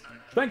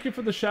 Thank you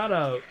for the shout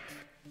out,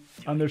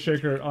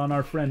 Undershaker, on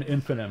our friend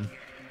Infinem.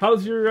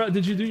 How's your...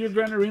 did you do your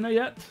Grand Arena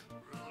yet?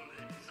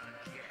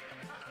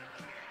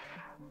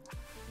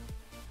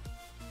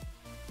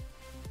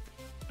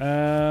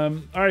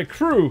 Alright,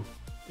 Crew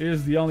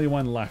is the only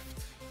one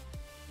left.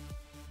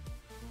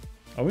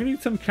 Oh, we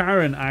need some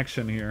Karen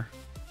action here.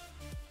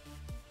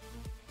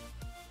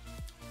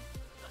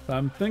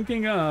 I'm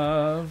thinking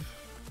of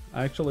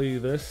actually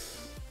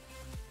this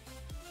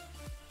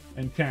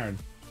and Karen.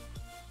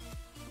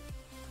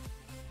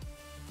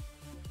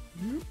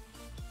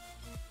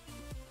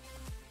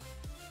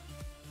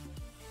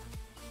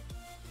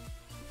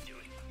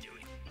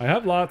 I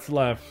have lots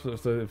left,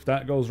 so if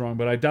that goes wrong,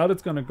 but I doubt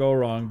it's going to go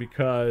wrong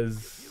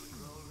because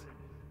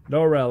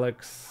no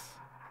relics.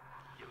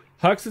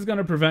 Hux is going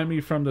to prevent me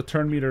from the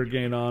turn meter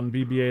gain on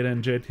BB-8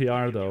 and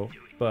JTR though,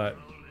 but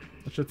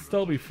it should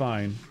still be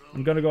fine.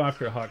 I'm gonna go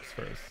after Hux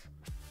first.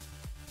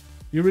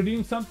 You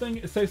redeem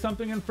something? Say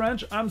something in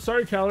French? I'm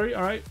sorry, Calorie.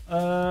 Alright.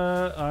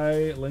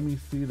 Let me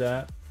see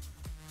that.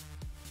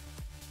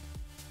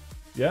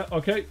 Yeah,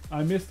 okay.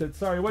 I missed it.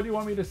 Sorry. What do you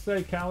want me to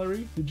say,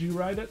 Calorie? Did you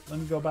write it? Let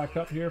me go back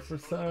up here for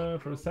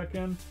a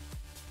second.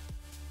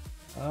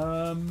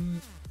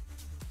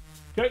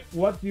 Okay,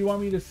 what do you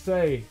want me to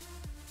say?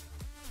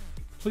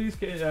 Please,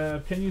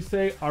 can you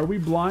say, are we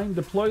blind?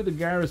 Deploy the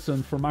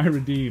garrison for my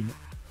redeem.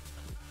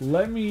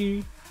 Let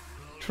me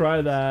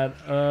try that.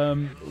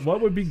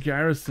 What would be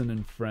garrison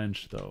in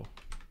French, though?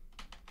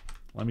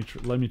 Let me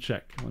check. Let me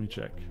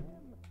check.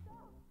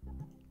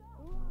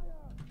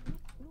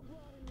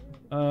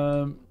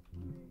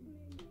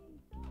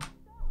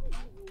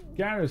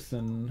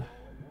 Garrison.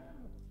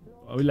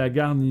 Oh, la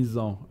garnison.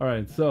 All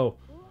right. So,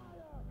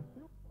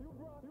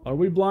 are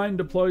we blind?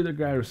 Deploy the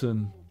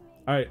garrison.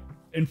 All right.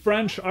 In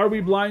French, are we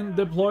blind?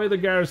 Deploy the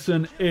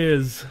garrison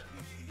is.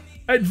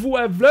 Êtes-vous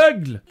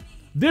aveugle?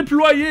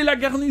 Déployez la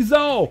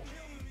garnison!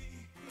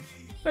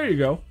 There you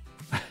go.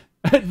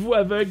 Êtes-vous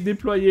aveugle?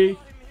 Déployez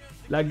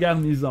la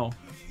garnison.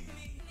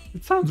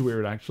 It sounds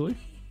weird, actually.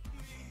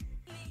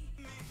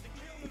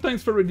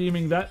 Thanks for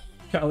redeeming that,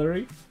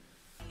 Calorie.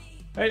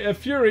 Hey,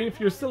 Fury, if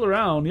you're still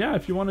around, yeah,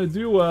 if you want to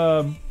do,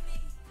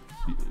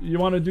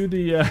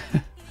 the,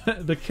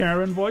 the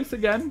Karen voice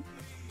again?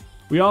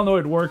 We all know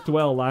it worked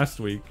well last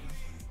week.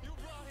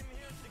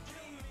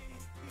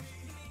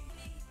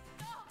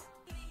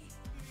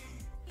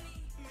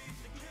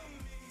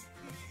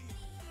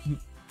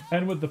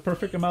 And with the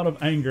perfect amount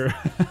of anger.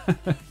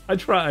 I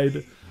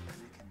tried.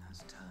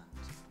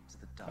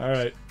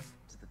 Alright.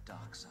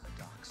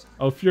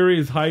 Oh, Fury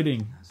is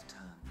hiding.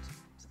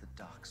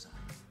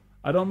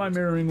 I don't mind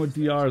mirroring with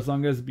DR as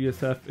long as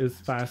BSF is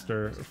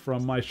faster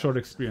from my short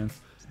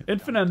experience.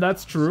 Infinite,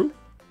 that's true.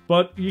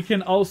 But you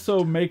can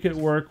also make it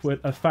work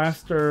with a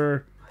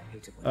faster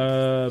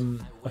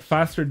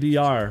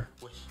DR.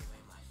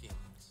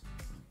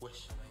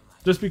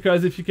 Just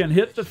because if you can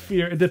hit the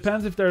fear, it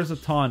depends if there's a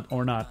taunt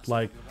or not.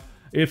 Like,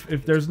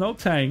 if there's no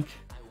tank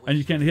and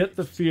you can hit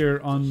the fear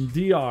on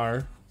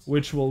DR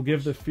which will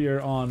give the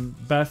fear on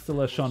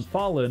Bastila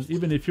Unfallen.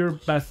 Even if your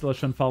Bastila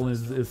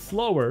Unfallen is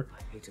slower,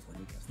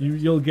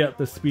 you'll get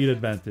the speed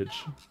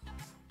advantage.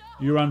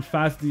 You run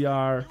fast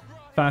DR,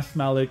 fast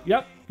Malik.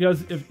 Yep,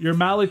 because if your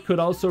Malik could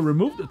also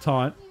remove the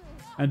taunt,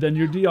 and then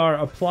your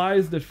DR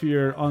applies the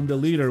fear on the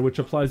leader, which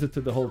applies it to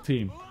the whole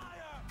team.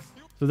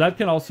 So that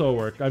can also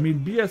work. I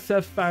mean,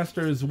 BSF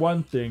faster is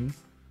one thing,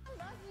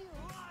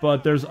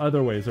 but there's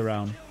other ways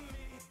around.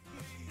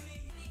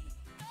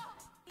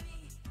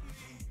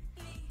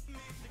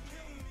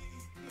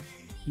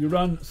 You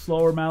run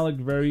slower Malik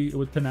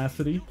with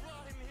tenacity.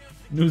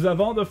 Nous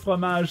avons de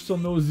fromage sur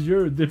nos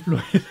yeux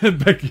déployés de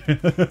bec.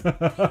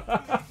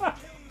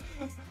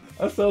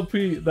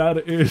 SLP, that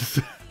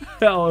is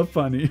hella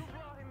funny.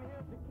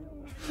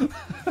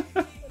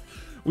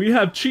 We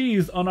have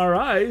cheese on our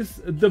eyes.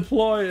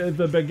 Deploy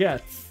the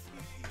baguettes.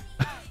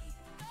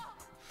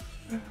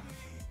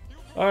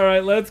 All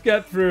right, let's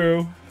get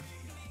through.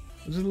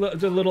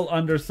 Just a little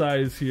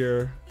undersize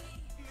here.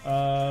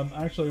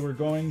 Actually, we're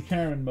going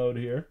Karen mode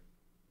here.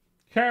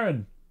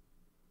 Karen,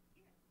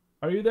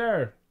 are you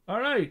there? All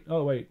right.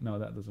 Oh wait, no,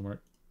 that doesn't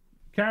work.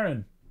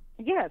 Karen.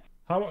 Yes.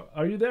 How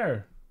are you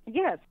there?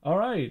 Yes. All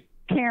right.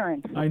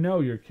 Karen. I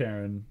know you're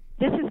Karen.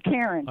 This is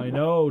Karen. I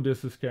know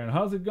this is Karen.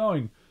 How's it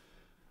going?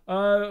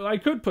 I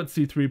could put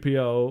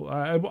C3PO.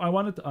 I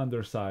wanted to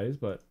undersize,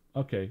 but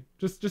okay.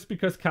 Just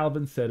because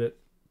Calvin said it,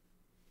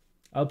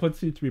 I'll put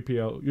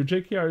C3PO. Your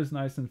JKR is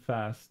nice and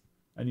fast,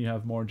 and you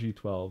have more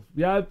G12.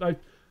 Yeah,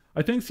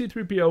 I think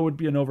C3PO would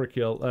be an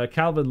overkill.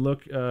 Calvin,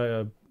 look,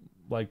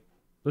 like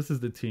this is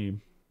the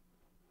team.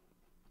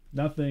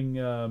 Nothing.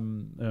 Are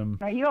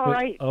you all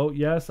right? Oh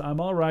yes, I'm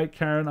all right,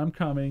 Karen. I'm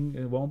coming.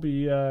 It won't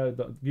be.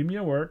 Give me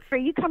a work. Are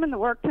you coming to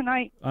work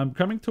tonight? I'm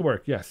coming to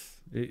work.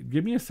 Yes.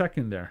 Give me a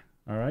second there.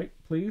 All right,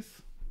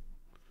 please.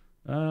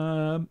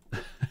 Let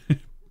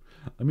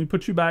me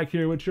put you back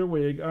here with your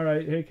wig. All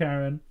right. Hey,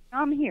 Karen.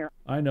 I'm here.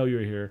 I know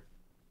you're here.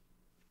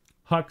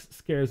 Hux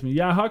scares me.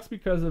 Yeah, Hux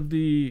because of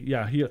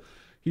the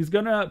he's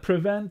gonna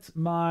prevent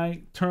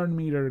my turn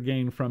meter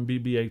gain from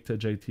BB8 to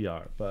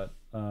JTR, but.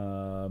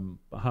 How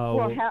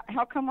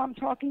come I'm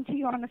talking to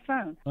you on the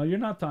phone? Oh, you're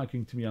not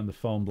talking to me on the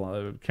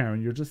phone,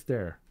 Karen. You're just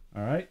there.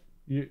 All right.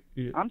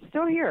 I'm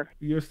still here.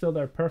 You're still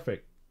there.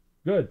 Perfect.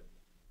 Good.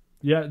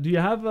 Yeah. Do you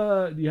have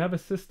a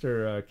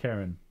sister,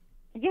 Karen?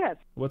 Yes.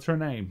 What's her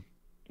name?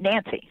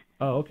 Nancy.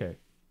 Oh, okay.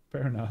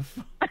 Fair enough.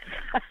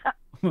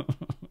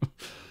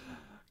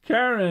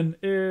 Karen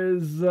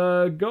is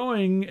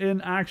going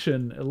in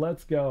action.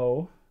 Let's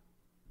go.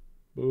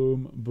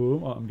 Boom,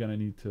 boom. Oh, I'm gonna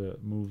need to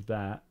move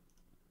that.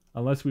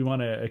 Unless we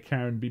want a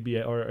Karen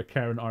BB or a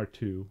Karen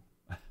R2.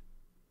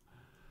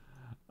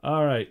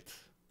 All right.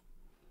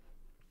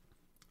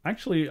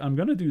 Actually, I'm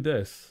going to do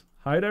this.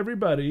 Hi to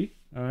everybody.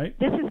 All right.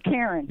 This is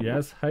Karen.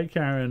 Yes. Hi,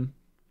 Karen.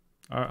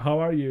 How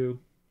are you?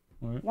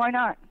 Right. Why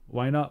not?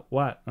 Why not?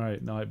 What? All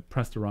right. No, I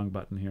pressed the wrong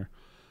button here.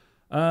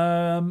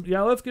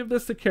 Yeah, let's give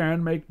this to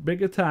Karen. Make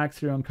big attacks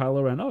here on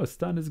Kylo Ren. Oh,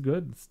 stun is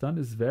good. Stun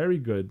is very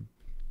good.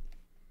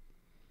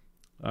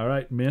 All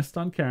right. Missed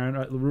on Karen.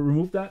 All right,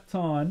 remove that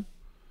taunt.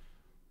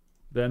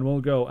 Then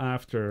we'll go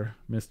after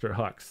Mr.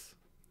 Hux.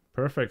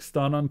 Perfect.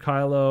 Stun on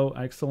Kylo.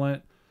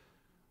 Excellent.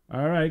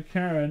 All right.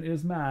 Karen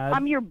is mad.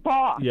 I'm your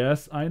boss.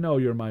 Yes, I know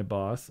you're my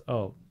boss.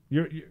 Oh,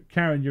 you're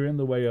Karen, you're in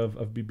the way of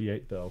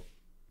BB-8, though.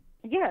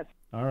 Yes.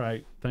 All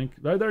right.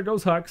 There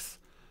goes Hux.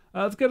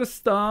 Let's get a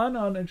stun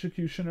on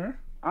Executioner.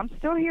 I'm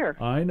still here.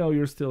 I know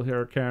you're still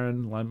here,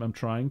 Karen. I'm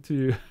trying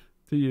to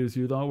use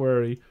you. Don't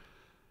worry.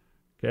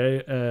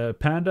 Okay.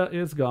 Panda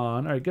is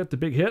gone. All right. Get the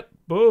big hit.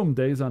 Boom.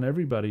 Days on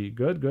everybody.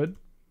 Good, good.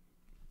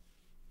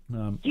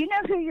 Do you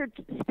know who you're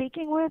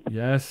speaking with?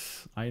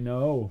 Yes, I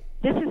know.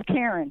 This is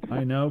Karen.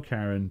 I know,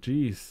 Karen.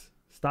 Jeez.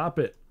 Stop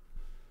it.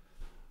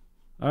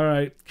 All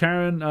right,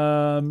 Karen,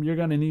 you're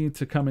going to need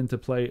to come into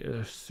play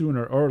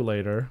sooner or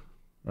later.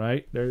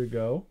 Right? There you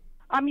go.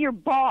 I'm your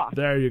boss.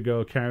 There you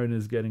go. Karen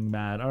is getting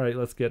mad. All right,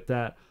 let's get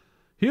that.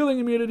 Healing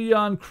immunity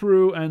on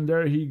crew, and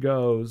there he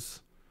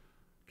goes.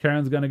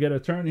 Karen's going to get a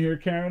turn here.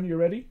 Karen, you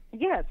ready?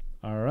 Yes.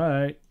 All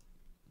right.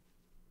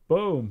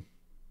 Boom.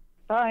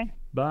 Bye.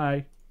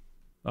 Bye.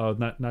 Oh,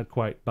 not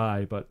quite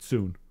bye, but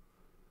soon.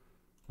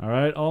 All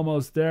right,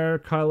 almost there.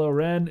 Kylo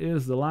Ren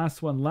is the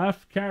last one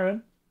left.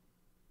 Karen?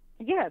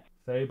 Yes.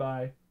 Say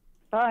bye.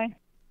 Bye.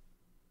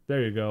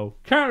 There you go.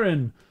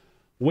 Karen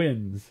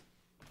wins.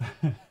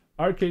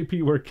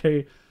 RKP, where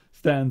K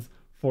stands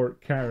for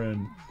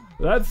Karen.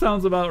 That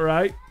sounds about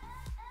right.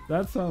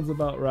 That sounds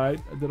about right.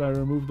 Did I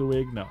remove the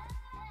wig? No.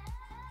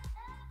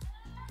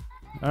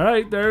 All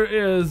right, there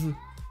is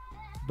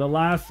the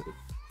last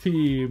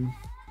team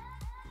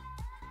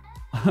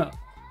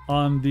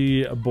on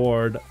the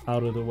board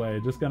out of the way.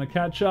 Just gonna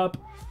catch up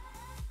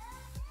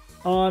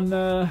on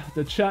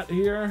the chat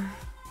here.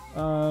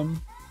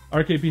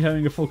 RKP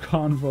having a full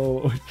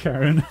convo with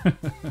Karen.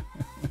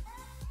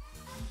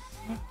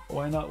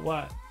 Why not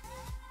what?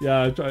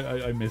 Yeah,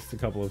 I missed a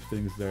couple of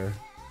things there.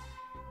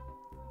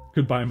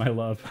 Goodbye, my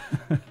love.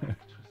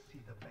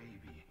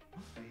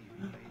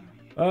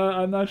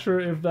 I'm not sure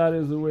if that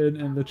is a win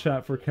in the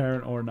chat for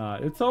Karen or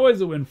not. It's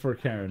always a win for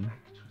Karen.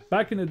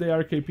 Back in the day,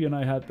 RKP and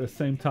I had the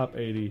same top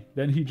 80.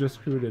 Then he just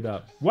screwed it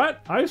up. What?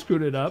 I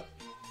screwed it up.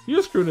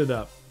 You screwed it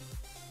up.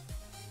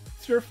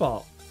 It's your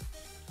fault.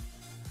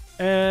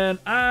 And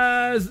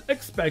as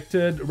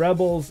expected,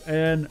 Rebels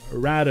and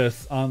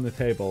Radis on the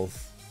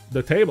tables.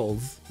 The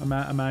tables? I'm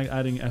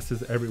adding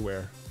S's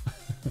everywhere.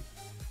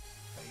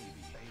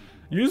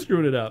 You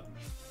screwed it up.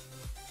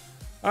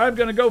 I'm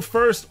gonna go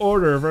first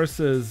order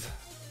versus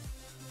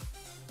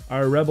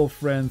our Rebel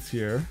friends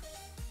here.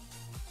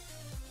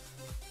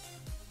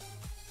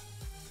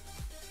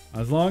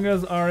 As long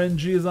as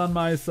RNG is on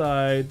my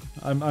side,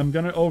 I'm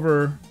gonna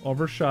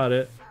overshot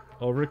it,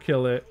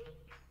 overkill it.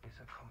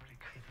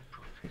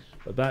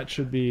 But that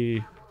should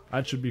be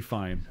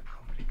fine.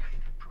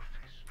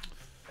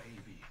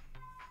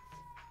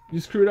 You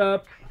screwed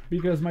up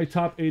because my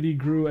top 80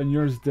 grew and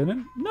yours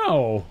didn't?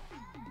 No.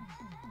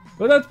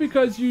 But that's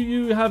because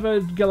you have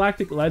a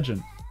Galactic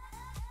Legend.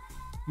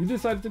 You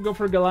decided to go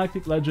for a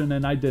Galactic Legend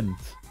and I didn't.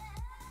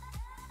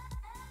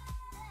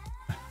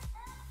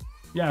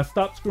 Yeah,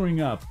 stop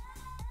screwing up.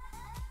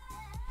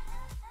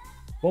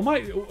 Well,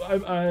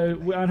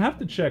 I'd have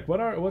to check.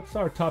 What's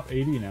our top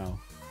 80 now?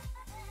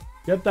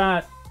 Get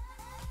that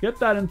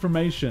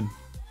information.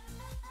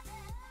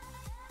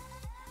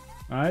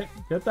 All right,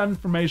 get that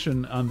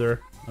information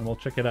under, and we'll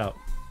check it out.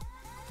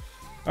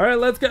 All right,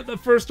 let's get the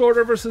First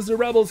Order versus the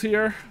Rebels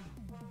here.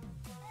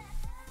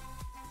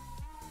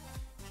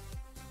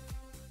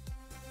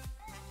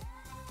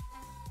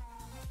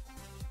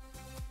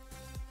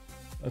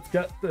 Let's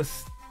get the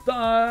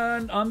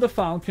stun on the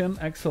Falcon.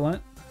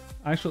 Excellent.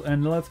 Actually,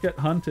 and let's get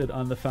hunted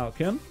on the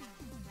Falcon.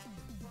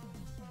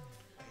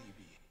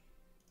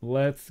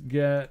 Let's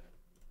get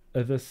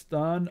the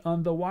stun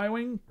on the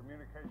Y-Wing.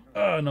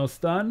 No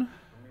stun.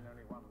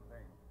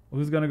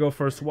 Who's gonna go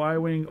first,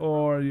 Y-Wing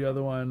or the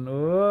other one?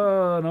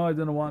 Oh, no, I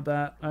didn't want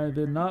that. I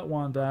did not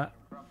want that.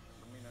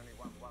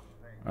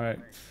 Alright,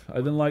 I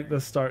didn't like the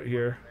start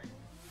here.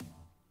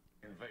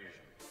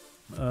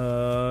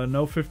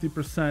 No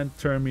 50%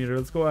 turn meter.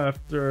 Let's go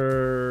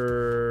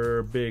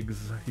after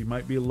Biggs. He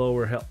might be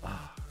lower health.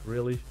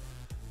 Really?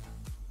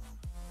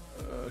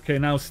 Okay,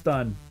 now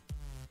stun.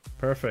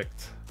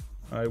 Perfect.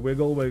 Alright,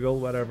 wiggle, wiggle,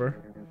 whatever.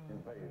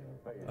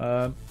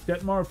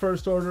 Get more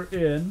First Order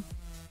in.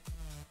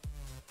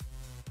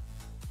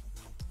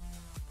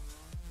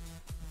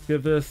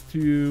 Give this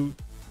to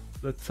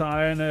the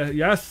tie and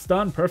yes,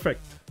 stun.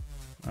 Perfect.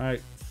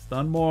 Alright,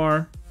 stun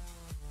more.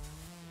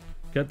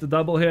 Get the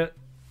double hit.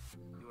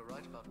 You were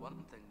right about one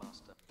thing,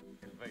 Master.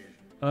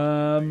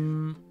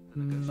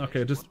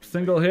 Okay, just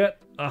single hit.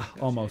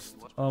 Almost.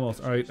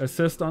 Almost. Alright,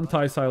 assist on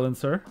tie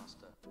silencer.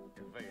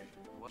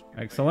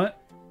 Excellent.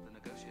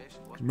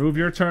 Move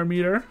your turn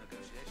meter.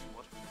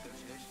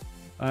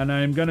 And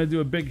I'm gonna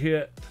do a big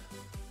hit.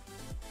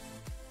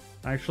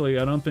 Actually,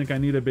 I don't think I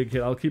need a big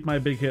hit. I'll keep my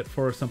big hit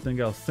for something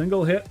else.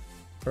 Single hit.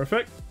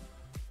 Perfect.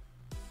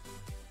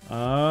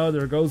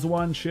 There goes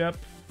one ship.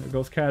 There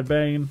goes Cad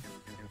Bane.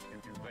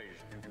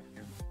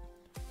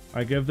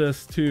 I give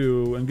this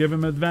to and give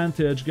him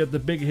advantage. Get the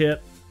big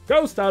hit.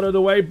 Ghost out of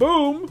the way.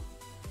 Boom!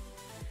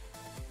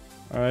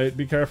 Alright,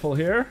 be careful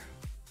here.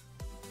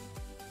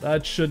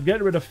 That should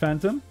get rid of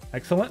Phantom.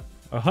 Excellent.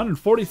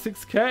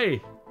 146k.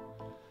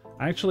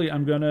 Actually,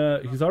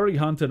 he's already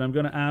hunted. I'm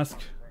gonna ask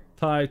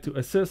Ty to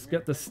assist.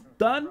 Get the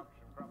stun.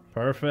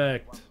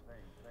 Perfect.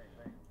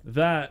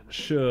 That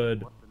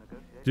should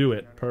do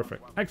it.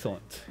 Perfect.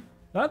 Excellent.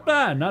 Not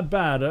bad. Not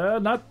bad.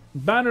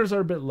 Banners are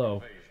a bit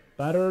low.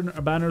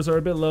 Banners are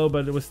a bit low,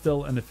 but it was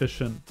still an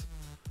efficient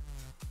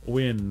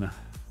win.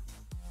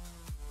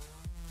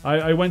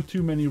 I went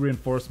too many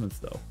reinforcements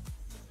though.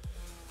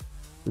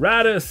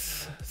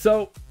 Radis.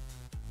 So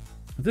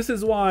this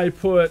is why I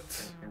put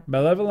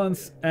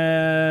Malevolence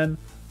and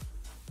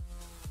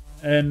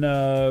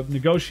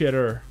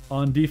Negotiator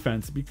on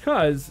defense,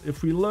 because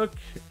if we look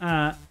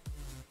at,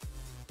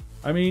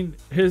 I mean,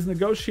 his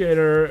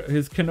Negotiator,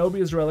 his Kenobi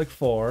is Relic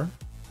 4,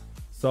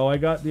 so I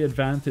got the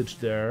advantage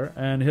there,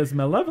 and his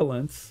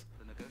Malevolence,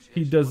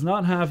 he does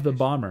not have the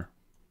bomber.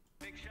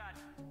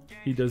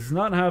 He does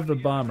not have the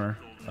bomber,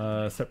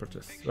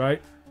 Separatist,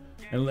 right?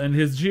 And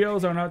his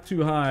geos are not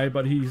too high,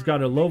 but he's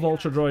got a low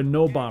Vulture droid,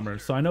 no bomber.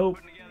 So I know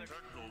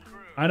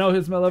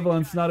his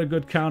Malevolence not a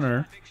good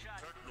counter.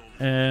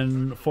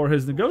 And for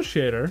his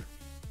Negotiator,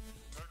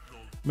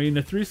 I mean,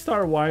 a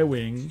 3-star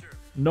Y-Wing,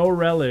 no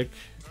Relic,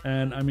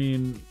 and I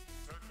mean,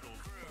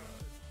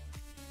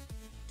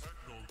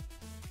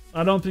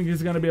 I don't think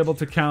he's going to be able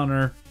to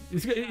counter.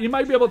 He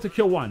might be able to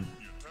kill one.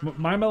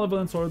 My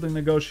Malevolence or the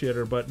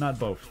Negotiator, but not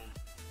both.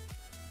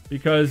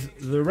 Because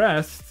the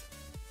rest,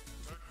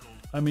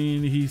 I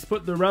mean, he's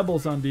put the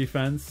Rebels on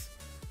defense,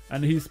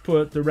 and he's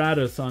put the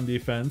Radis on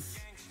defense.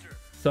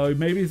 So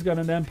maybe he's got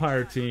an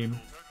Empire team.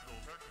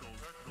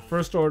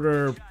 First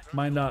Order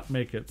might not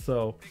make it,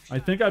 so I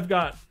think I've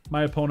got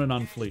my opponent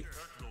on fleet.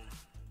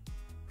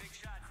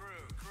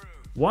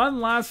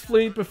 One last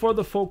fleet before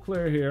the full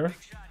clear here.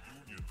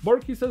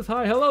 Borky says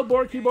hi. Hello,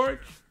 Borky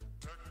Bork.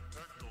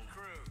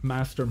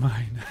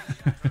 Mastermind.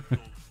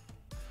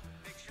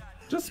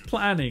 Just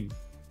planning.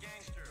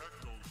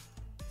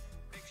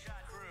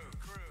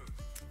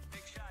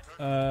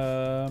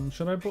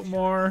 Should I put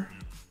more?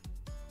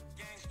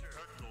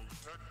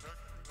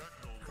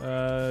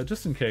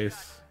 Just in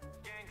case.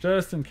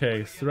 Just in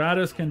case.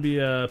 Rados can be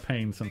a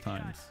pain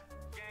sometimes.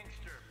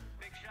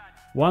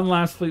 One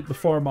last sleep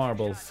before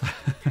marbles.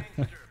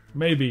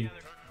 Maybe.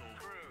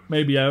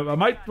 Maybe. I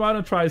might want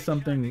to try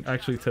something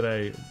actually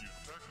today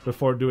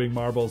before doing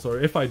marbles, or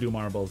if I do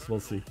marbles.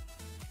 We'll see.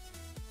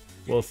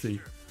 We'll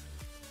see.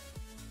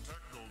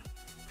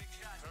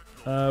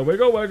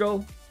 Wiggle,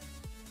 wiggle.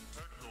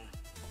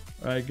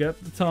 Alright,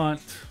 get the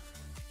taunt.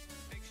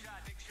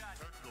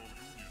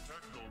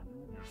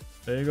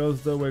 There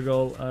goes the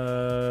wiggle.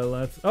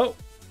 Let's... Oh!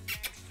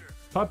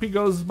 Puppy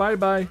goes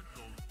bye-bye.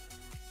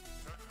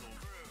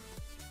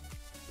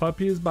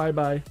 Puppy is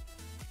bye-bye.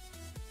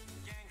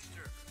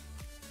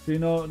 See,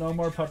 no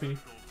more puppy.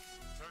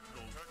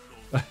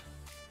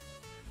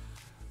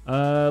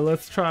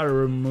 Let's try to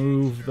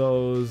remove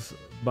those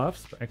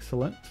buffs.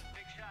 Excellent.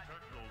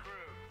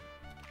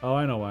 Oh,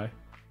 I know why.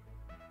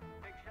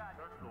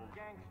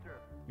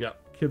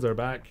 Yep, kids are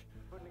back.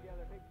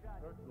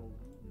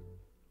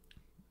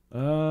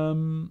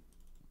 There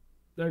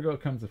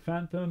comes a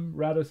Phantom.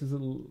 Rados is a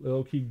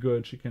low-key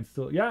good. She can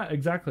still... Yeah,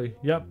 exactly.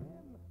 Yep.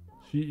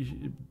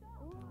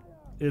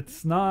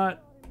 It's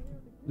not...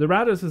 The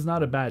Rados is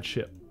not a bad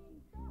ship.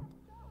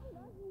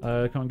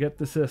 Come on, get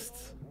the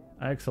assists.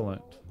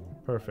 Excellent.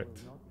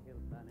 Perfect.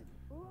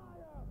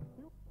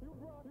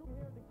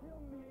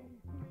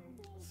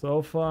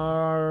 So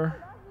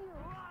far...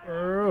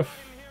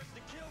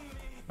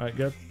 Alright,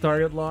 get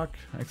target lock.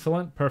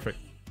 Excellent. Perfect.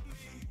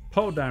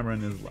 Poe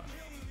Dameron is left.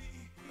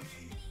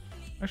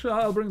 Actually,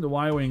 I'll bring the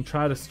Y-Wing,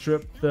 try to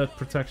strip that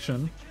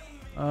protection.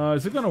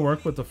 Is it going to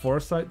work with the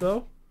Foresight,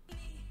 though?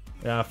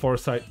 Yeah,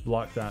 Foresight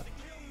blocked that.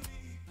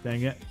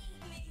 Dang it.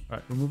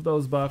 Alright, remove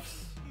those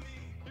buffs.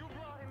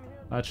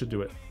 That should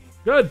do it.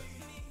 Good!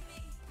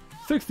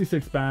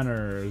 66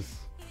 banners.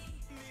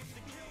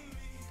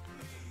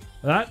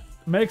 That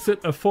makes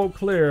it a full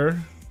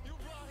clear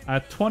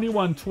at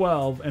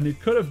 21-12, and it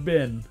could have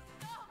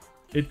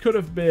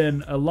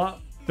been a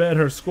lot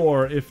better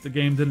score if the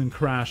game didn't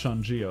crash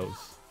on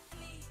Geos.